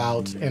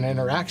whereabouts and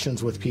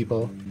interactions with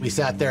people. We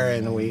sat there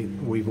and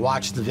we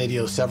watched the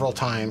video several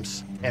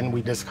times, and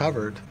we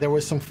discovered there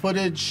was some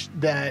footage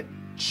that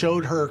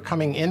showed her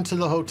coming into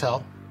the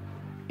hotel,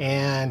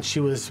 and she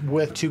was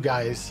with two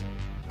guys.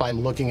 By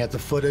looking at the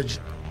footage,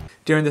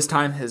 during this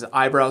time, his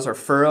eyebrows are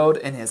furrowed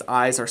and his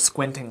eyes are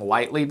squinting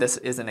lightly. This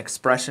is an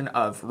expression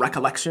of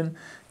recollection,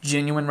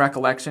 genuine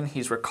recollection.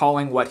 He's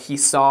recalling what he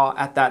saw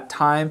at that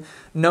time.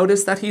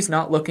 Notice that he's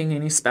not looking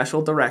any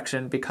special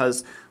direction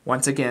because,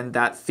 once again,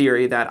 that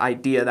theory, that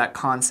idea, that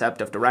concept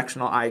of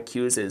directional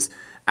IQs is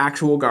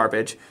actual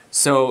garbage.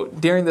 So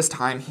during this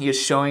time, he is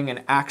showing an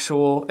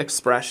actual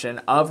expression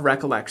of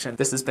recollection.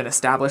 This has been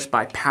established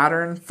by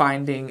pattern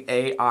finding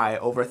AI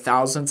over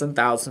thousands and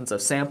thousands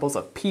of samples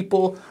of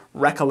people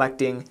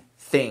recollecting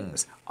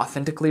things,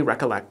 authentically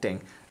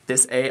recollecting.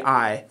 This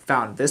AI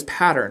found this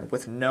pattern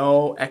with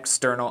no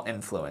external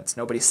influence.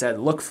 Nobody said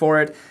look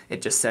for it.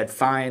 It just said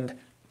find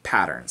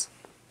patterns.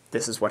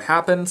 This is what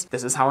happens.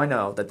 This is how I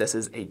know that this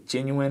is a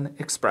genuine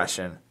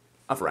expression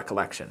of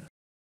recollection.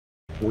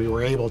 We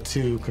were able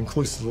to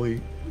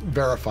conclusively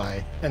verify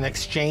an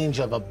exchange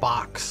of a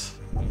box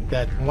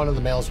that one of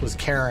the males was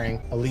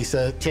carrying.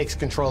 Elisa takes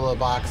control of the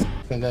box,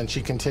 and then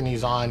she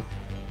continues on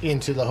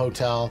into the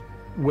hotel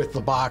with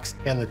the box,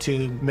 and the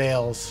two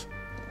males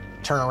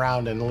turn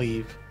around and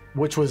leave,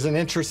 which was an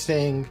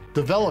interesting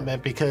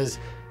development because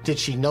did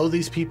she know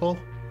these people?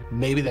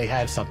 Maybe they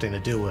had something to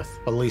do with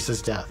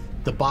Elisa's death.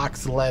 The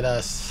box led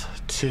us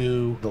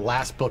to the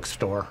last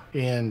bookstore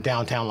in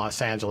downtown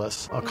Los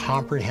Angeles. A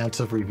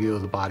comprehensive review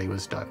of the body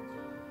was done,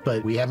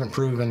 but we haven't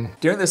proven.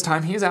 During this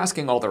time, he's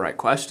asking all the right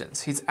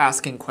questions. He's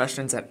asking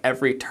questions at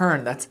every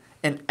turn. That's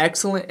an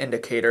excellent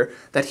indicator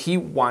that he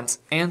wants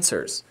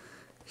answers.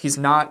 He's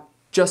not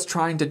just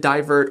trying to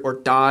divert or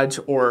dodge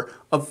or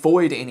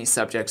avoid any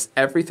subjects.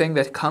 Everything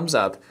that comes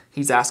up,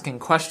 he's asking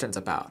questions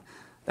about.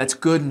 That's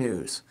good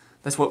news.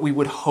 That's what we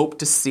would hope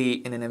to see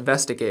in an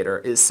investigator,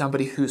 is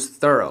somebody who's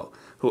thorough,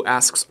 who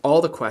asks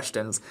all the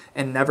questions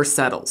and never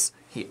settles.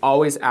 He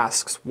always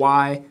asks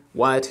why,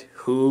 what,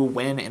 who,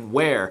 when, and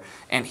where,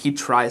 and he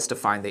tries to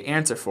find the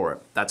answer for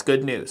it. That's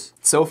good news.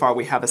 So far,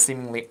 we have a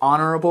seemingly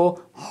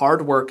honorable,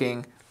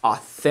 hardworking,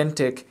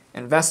 authentic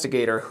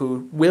investigator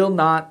who will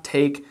not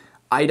take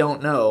 "I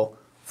don't know"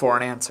 for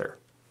an answer.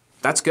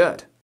 That's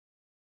good.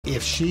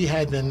 If she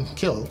had been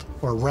killed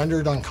or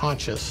rendered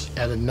unconscious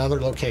at another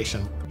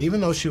location,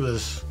 even though she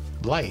was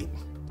light,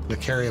 to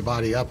carry a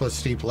body up a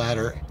steep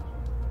ladder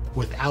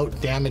without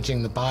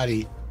damaging the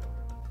body,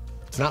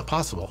 it's not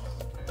possible.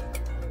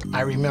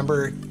 I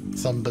remember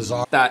some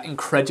bizarre... That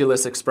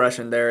incredulous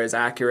expression there is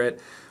accurate.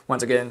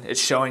 Once again, it's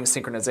showing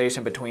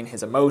synchronization between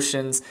his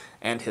emotions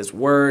and his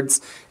words,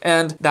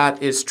 and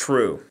that is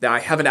true. I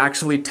haven't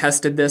actually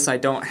tested this. I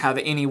don't have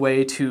any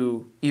way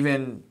to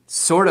even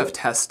sort of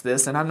test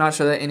this, and I'm not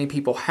sure that any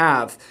people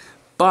have,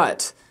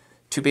 but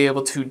to be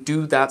able to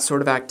do that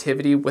sort of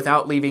activity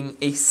without leaving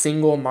a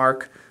single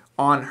mark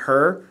on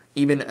her,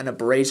 even an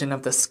abrasion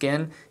of the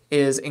skin,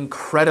 is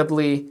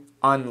incredibly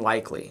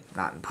unlikely.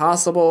 Not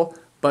impossible,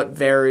 but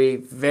very,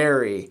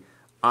 very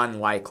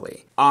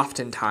unlikely.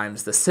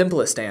 Oftentimes, the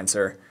simplest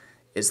answer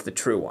is the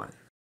true one.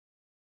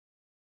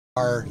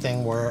 Our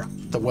thing where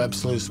the web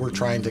sleuths were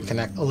trying to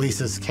connect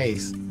Elisa's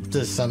case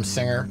to some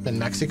singer in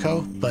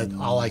Mexico, but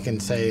all I can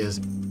say is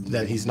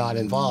that he's not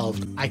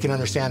involved. I can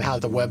understand how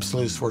the web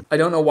sleuths were... I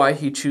don't know why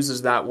he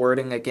chooses that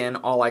wording. Again,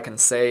 all I can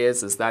say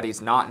is that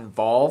he's not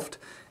involved,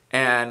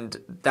 and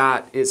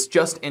that is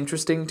just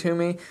interesting to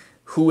me.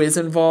 Who is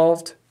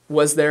involved?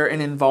 Was there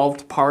an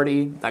involved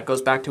party? That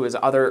goes back to his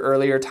other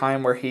earlier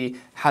time where he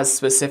has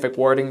specific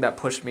wording that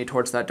pushed me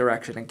towards that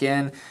direction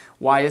again.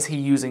 Why is he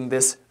using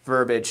this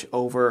verbiage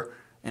over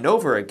and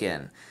over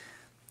again?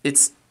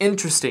 It's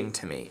interesting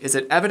to me. Is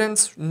it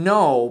evidence?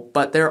 No,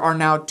 but there are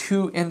now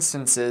two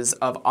instances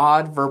of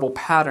odd verbal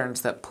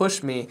patterns that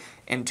push me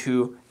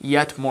into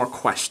yet more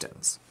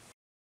questions.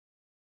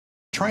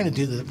 Trying to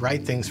do the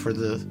right things for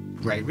the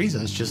right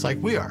reasons, just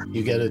like we are.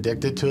 You get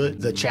addicted to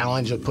it, the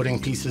challenge of putting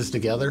pieces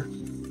together,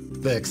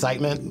 the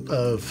excitement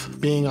of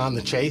being on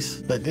the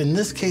chase. But in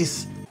this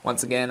case...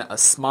 Once again, a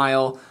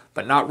smile,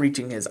 but not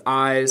reaching his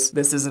eyes.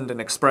 This isn't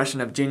an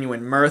expression of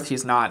genuine mirth.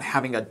 He's not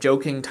having a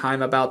joking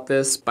time about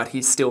this, but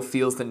he still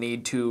feels the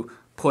need to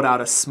put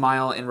out a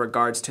smile in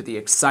regards to the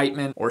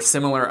excitement or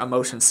similar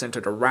emotions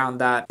centered around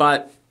that,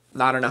 but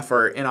not enough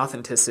for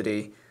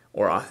inauthenticity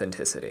or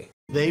authenticity.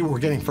 They were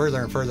getting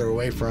further and further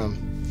away from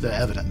the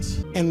evidence.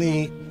 In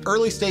the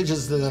early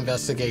stages of the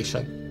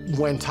investigation,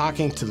 when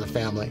talking to the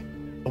family,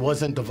 it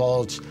wasn't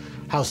divulged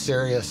how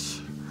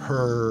serious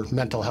her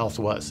mental health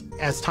was.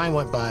 As time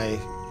went by,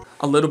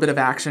 a little bit of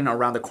action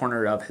around the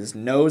corner of his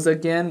nose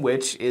again,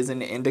 which is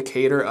an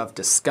indicator of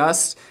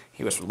disgust.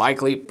 He was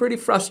likely pretty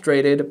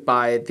frustrated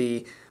by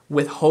the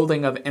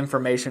withholding of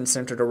information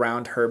centered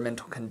around her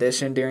mental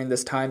condition during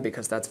this time,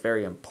 because that's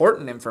very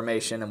important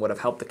information and would have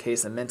helped the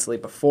case immensely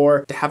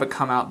before. To have it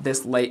come out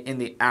this late in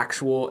the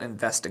actual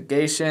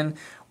investigation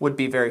would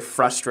be very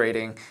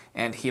frustrating,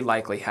 and he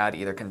likely had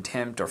either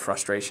contempt or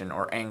frustration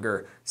or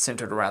anger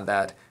centered around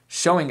that,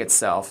 showing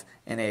itself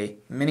in a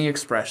mini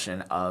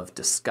expression of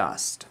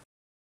disgust.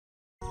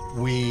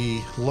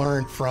 We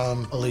learned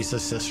from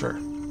Elisa's sister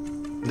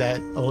that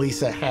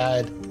Elisa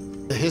had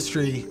a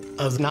history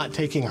of not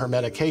taking her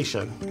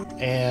medication,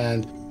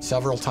 and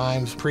several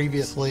times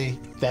previously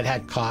that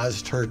had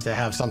caused her to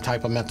have some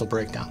type of mental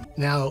breakdown.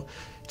 Now,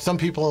 some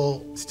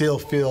people still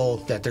feel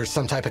that there's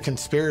some type of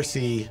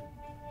conspiracy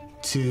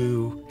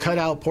to cut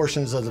out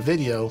portions of the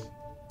video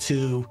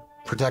to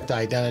protect the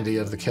identity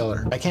of the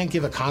killer. I can't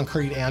give a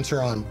concrete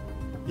answer on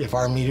if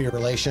our media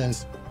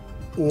relations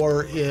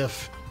or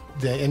if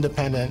the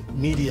independent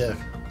media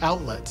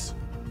outlets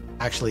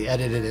actually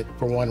edited it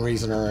for one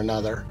reason or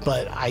another.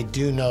 But I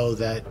do know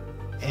that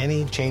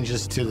any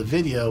changes to the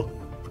video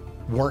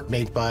weren't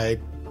made by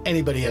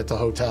anybody at the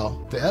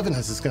hotel. The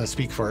evidence is going to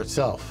speak for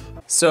itself.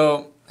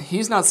 So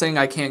he's not saying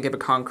I can't give a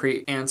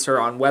concrete answer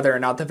on whether or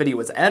not the video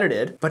was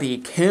edited, but he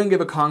can give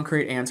a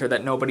concrete answer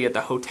that nobody at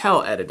the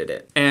hotel edited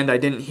it. And I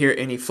didn't hear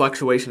any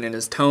fluctuation in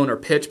his tone or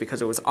pitch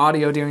because it was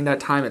audio during that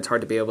time. It's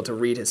hard to be able to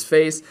read his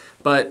face,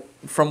 but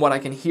from what I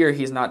can hear,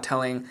 he's not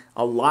telling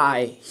a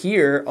lie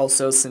here.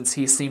 Also, since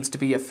he seems to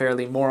be a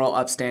fairly moral,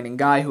 upstanding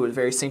guy who is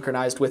very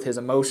synchronized with his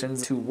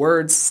emotions to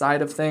words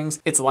side of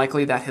things, it's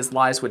likely that his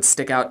lies would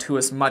stick out to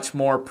us much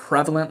more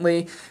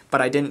prevalently,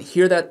 but I didn't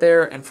hear that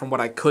there, and from what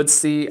I could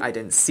see, I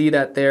didn't see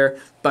that there,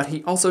 but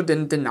he also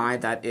didn't deny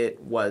that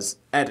it was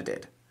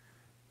edited.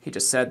 He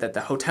just said that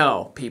the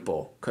hotel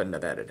people couldn't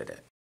have edited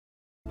it.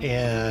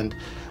 And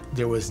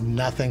there was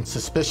nothing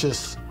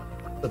suspicious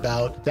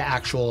about the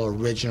actual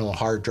original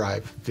hard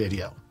drive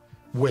video,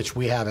 which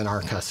we have in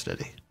our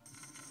custody.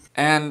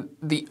 And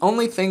the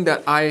only thing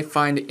that I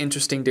find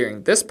interesting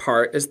during this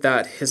part is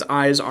that his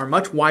eyes are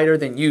much wider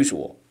than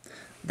usual.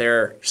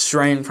 They're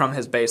straying from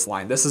his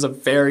baseline. This is a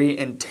very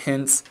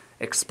intense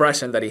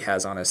expression that he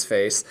has on his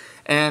face,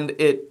 and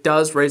it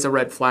does raise a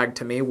red flag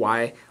to me.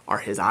 Why are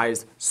his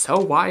eyes so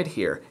wide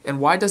here? And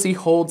why does he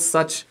hold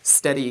such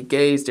steady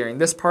gaze during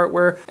this part,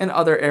 where in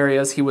other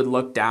areas he would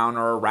look down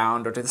or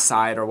around or to the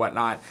side or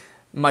whatnot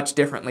much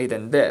differently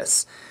than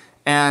this?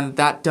 And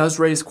that does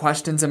raise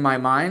questions in my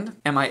mind.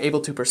 Am I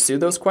able to pursue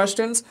those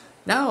questions?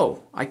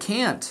 No, I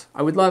can't.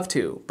 I would love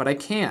to, but I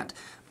can't.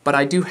 But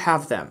I do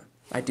have them.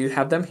 I do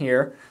have them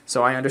here,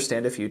 so I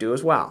understand if you do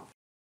as well.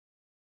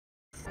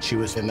 She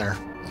was in there,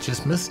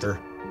 just missed her.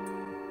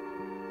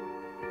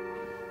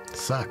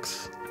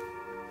 Sucks.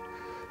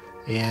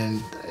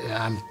 And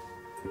I'm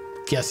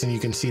guessing you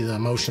can see the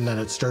emotion that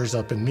it stirs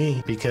up in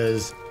me,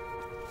 because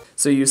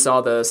so you saw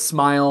the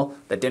smile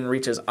that didn't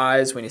reach his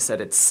eyes when he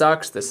said it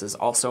sucks. This is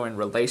also in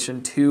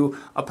relation to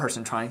a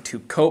person trying to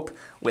cope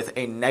with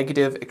a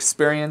negative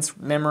experience,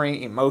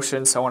 memory,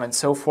 emotion, so on and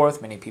so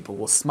forth. Many people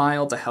will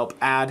smile to help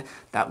add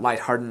that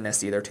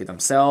lightheartedness either to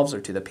themselves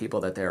or to the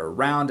people that they're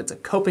around. It's a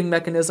coping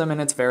mechanism,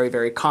 and it's very,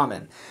 very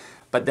common.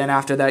 But then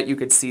after that, you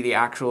could see the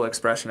actual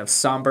expression of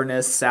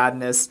somberness,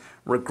 sadness,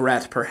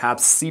 regret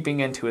perhaps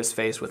seeping into his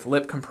face with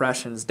lip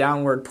compressions,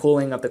 downward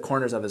pulling of the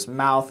corners of his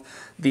mouth,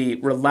 the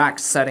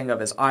relaxed setting of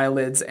his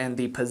eyelids, and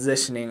the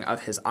positioning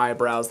of his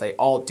eyebrows. They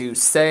all do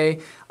say,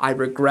 I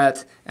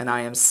regret and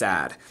I am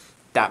sad.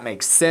 That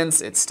makes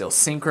sense. It's still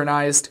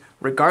synchronized.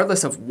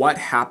 Regardless of what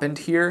happened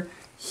here,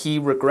 he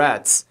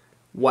regrets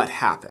what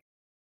happened.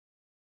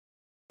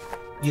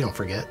 You don't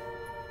forget.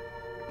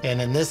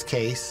 And in this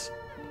case,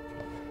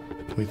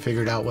 we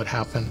figured out what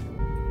happened,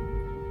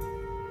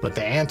 but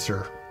the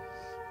answer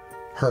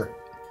hurt.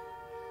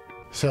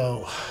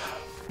 So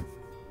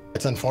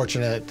it's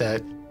unfortunate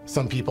that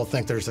some people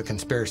think there's a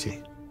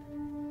conspiracy,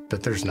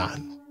 but there's not.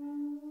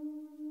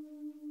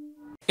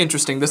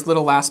 Interesting. This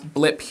little last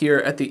blip here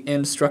at the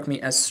end struck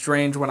me as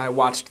strange when I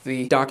watched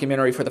the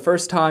documentary for the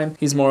first time.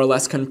 He's more or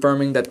less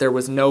confirming that there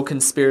was no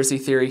conspiracy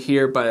theory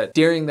here, but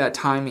during that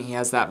time he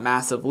has that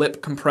massive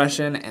lip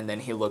compression, and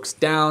then he looks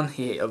down,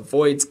 he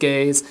avoids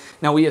gaze.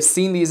 Now, we have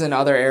seen these in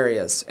other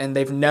areas, and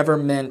they've never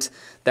meant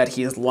that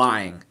he is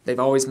lying. They've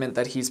always meant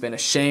that he's been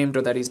ashamed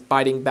or that he's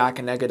biting back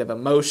a negative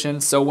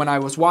emotion. So when I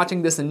was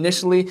watching this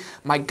initially,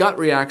 my gut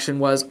reaction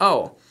was,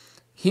 oh,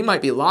 he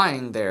might be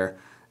lying there,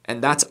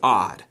 and that's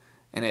odd.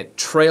 And it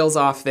trails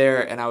off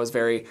there, and I was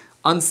very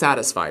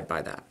unsatisfied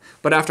by that.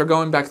 But after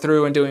going back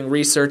through and doing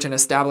research and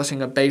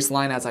establishing a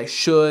baseline as I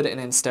should, and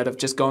instead of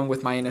just going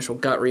with my initial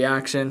gut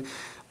reaction,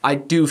 I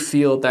do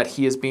feel that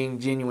he is being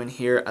genuine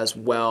here as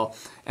well.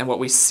 And what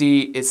we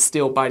see is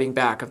still biting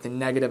back of the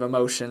negative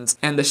emotions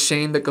and the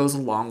shame that goes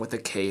along with a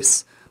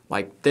case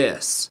like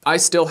this. I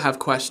still have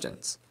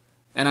questions,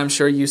 and I'm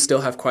sure you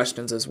still have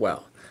questions as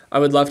well. I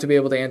would love to be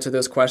able to answer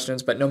those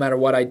questions, but no matter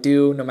what I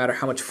do, no matter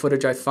how much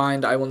footage I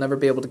find, I will never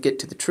be able to get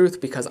to the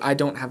truth because I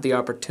don't have the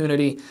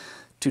opportunity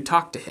to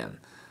talk to him.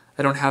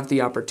 I don't have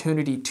the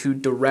opportunity to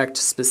direct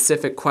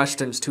specific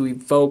questions, to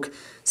evoke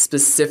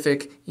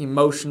specific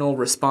emotional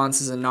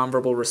responses and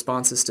nonverbal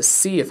responses to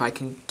see if I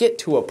can get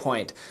to a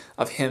point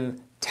of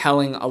him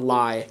telling a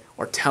lie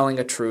or telling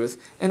a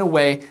truth in a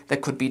way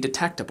that could be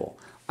detectable.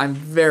 I'm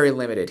very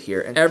limited here,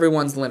 and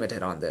everyone's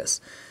limited on this.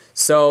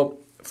 So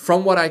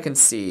from what I can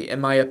see,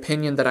 and my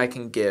opinion that I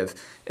can give,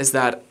 is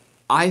that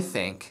I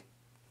think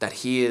that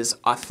he is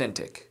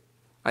authentic.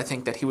 I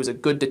think that he was a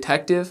good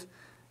detective,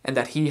 and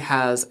that he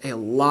has a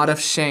lot of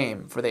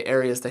shame for the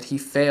areas that he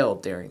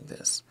failed during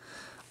this.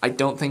 I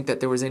don't think that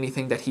there was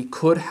anything that he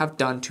could have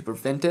done to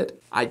prevent it.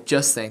 I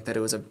just think that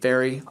it was a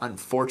very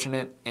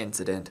unfortunate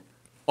incident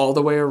all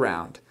the way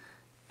around,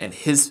 and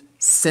his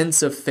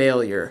sense of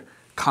failure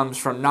comes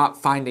from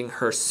not finding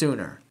her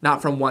sooner,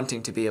 not from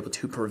wanting to be able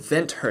to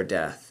prevent her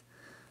death,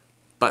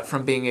 but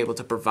from being able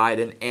to provide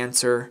an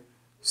answer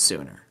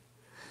sooner.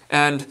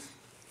 And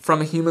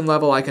from a human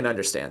level, I can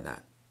understand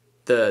that.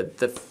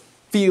 The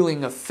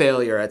feeling of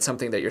failure at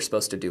something that you're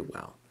supposed to do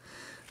well.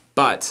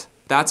 But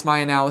that's my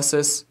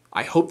analysis.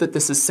 I hope that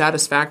this is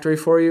satisfactory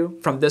for you.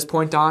 From this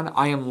point on,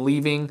 I am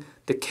leaving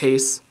the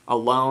case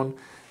alone.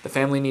 The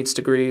family needs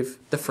to grieve,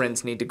 the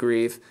friends need to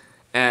grieve,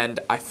 and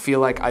I feel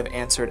like I've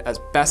answered as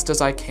best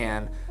as I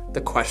can the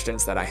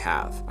questions that I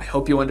have. I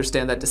hope you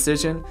understand that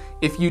decision.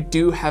 If you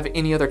do have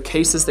any other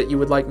cases that you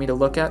would like me to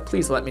look at,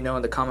 please let me know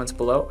in the comments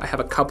below. I have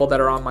a couple that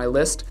are on my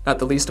list, not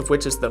the least of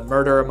which is The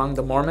Murder Among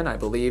the Mormon, I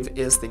believe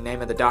is the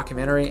name of the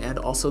documentary, and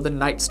also The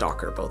Night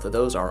Stalker. Both of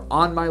those are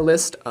on my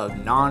list of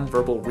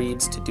nonverbal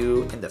reads to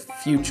do in the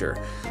future.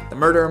 The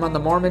Murder Among the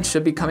Mormon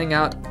should be coming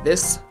out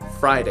this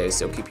Friday,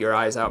 so keep your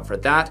eyes out for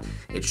that.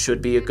 It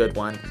should be a good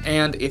one.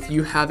 And if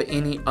you have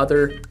any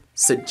other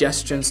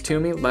suggestions to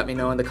me, let me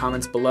know in the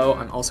comments below.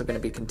 I'm also going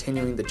to be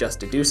continuing the Just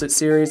Deduce It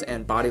series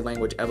and Body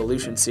Language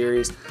Evolution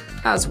series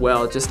as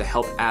well, just to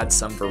help add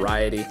some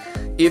variety.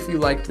 If you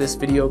liked this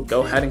video,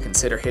 go ahead and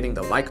consider hitting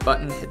the like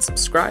button, hit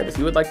subscribe if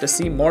you would like to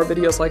see more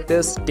videos like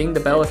this, ding the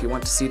bell if you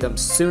want to see them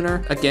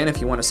sooner. Again,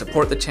 if you want to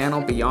support the channel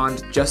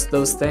beyond just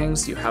those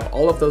things, you have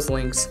all of those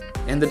links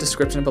in the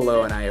description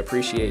below, and I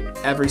appreciate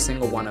every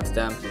single one of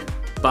them.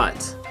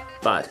 But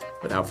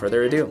without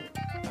further ado,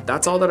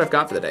 that's all that I've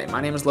got for the day.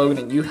 My name is Logan,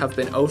 and you have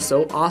been oh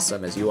so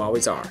awesome, as you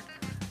always are.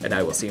 And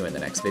I will see you in the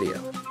next video.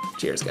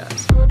 Cheers,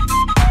 guys.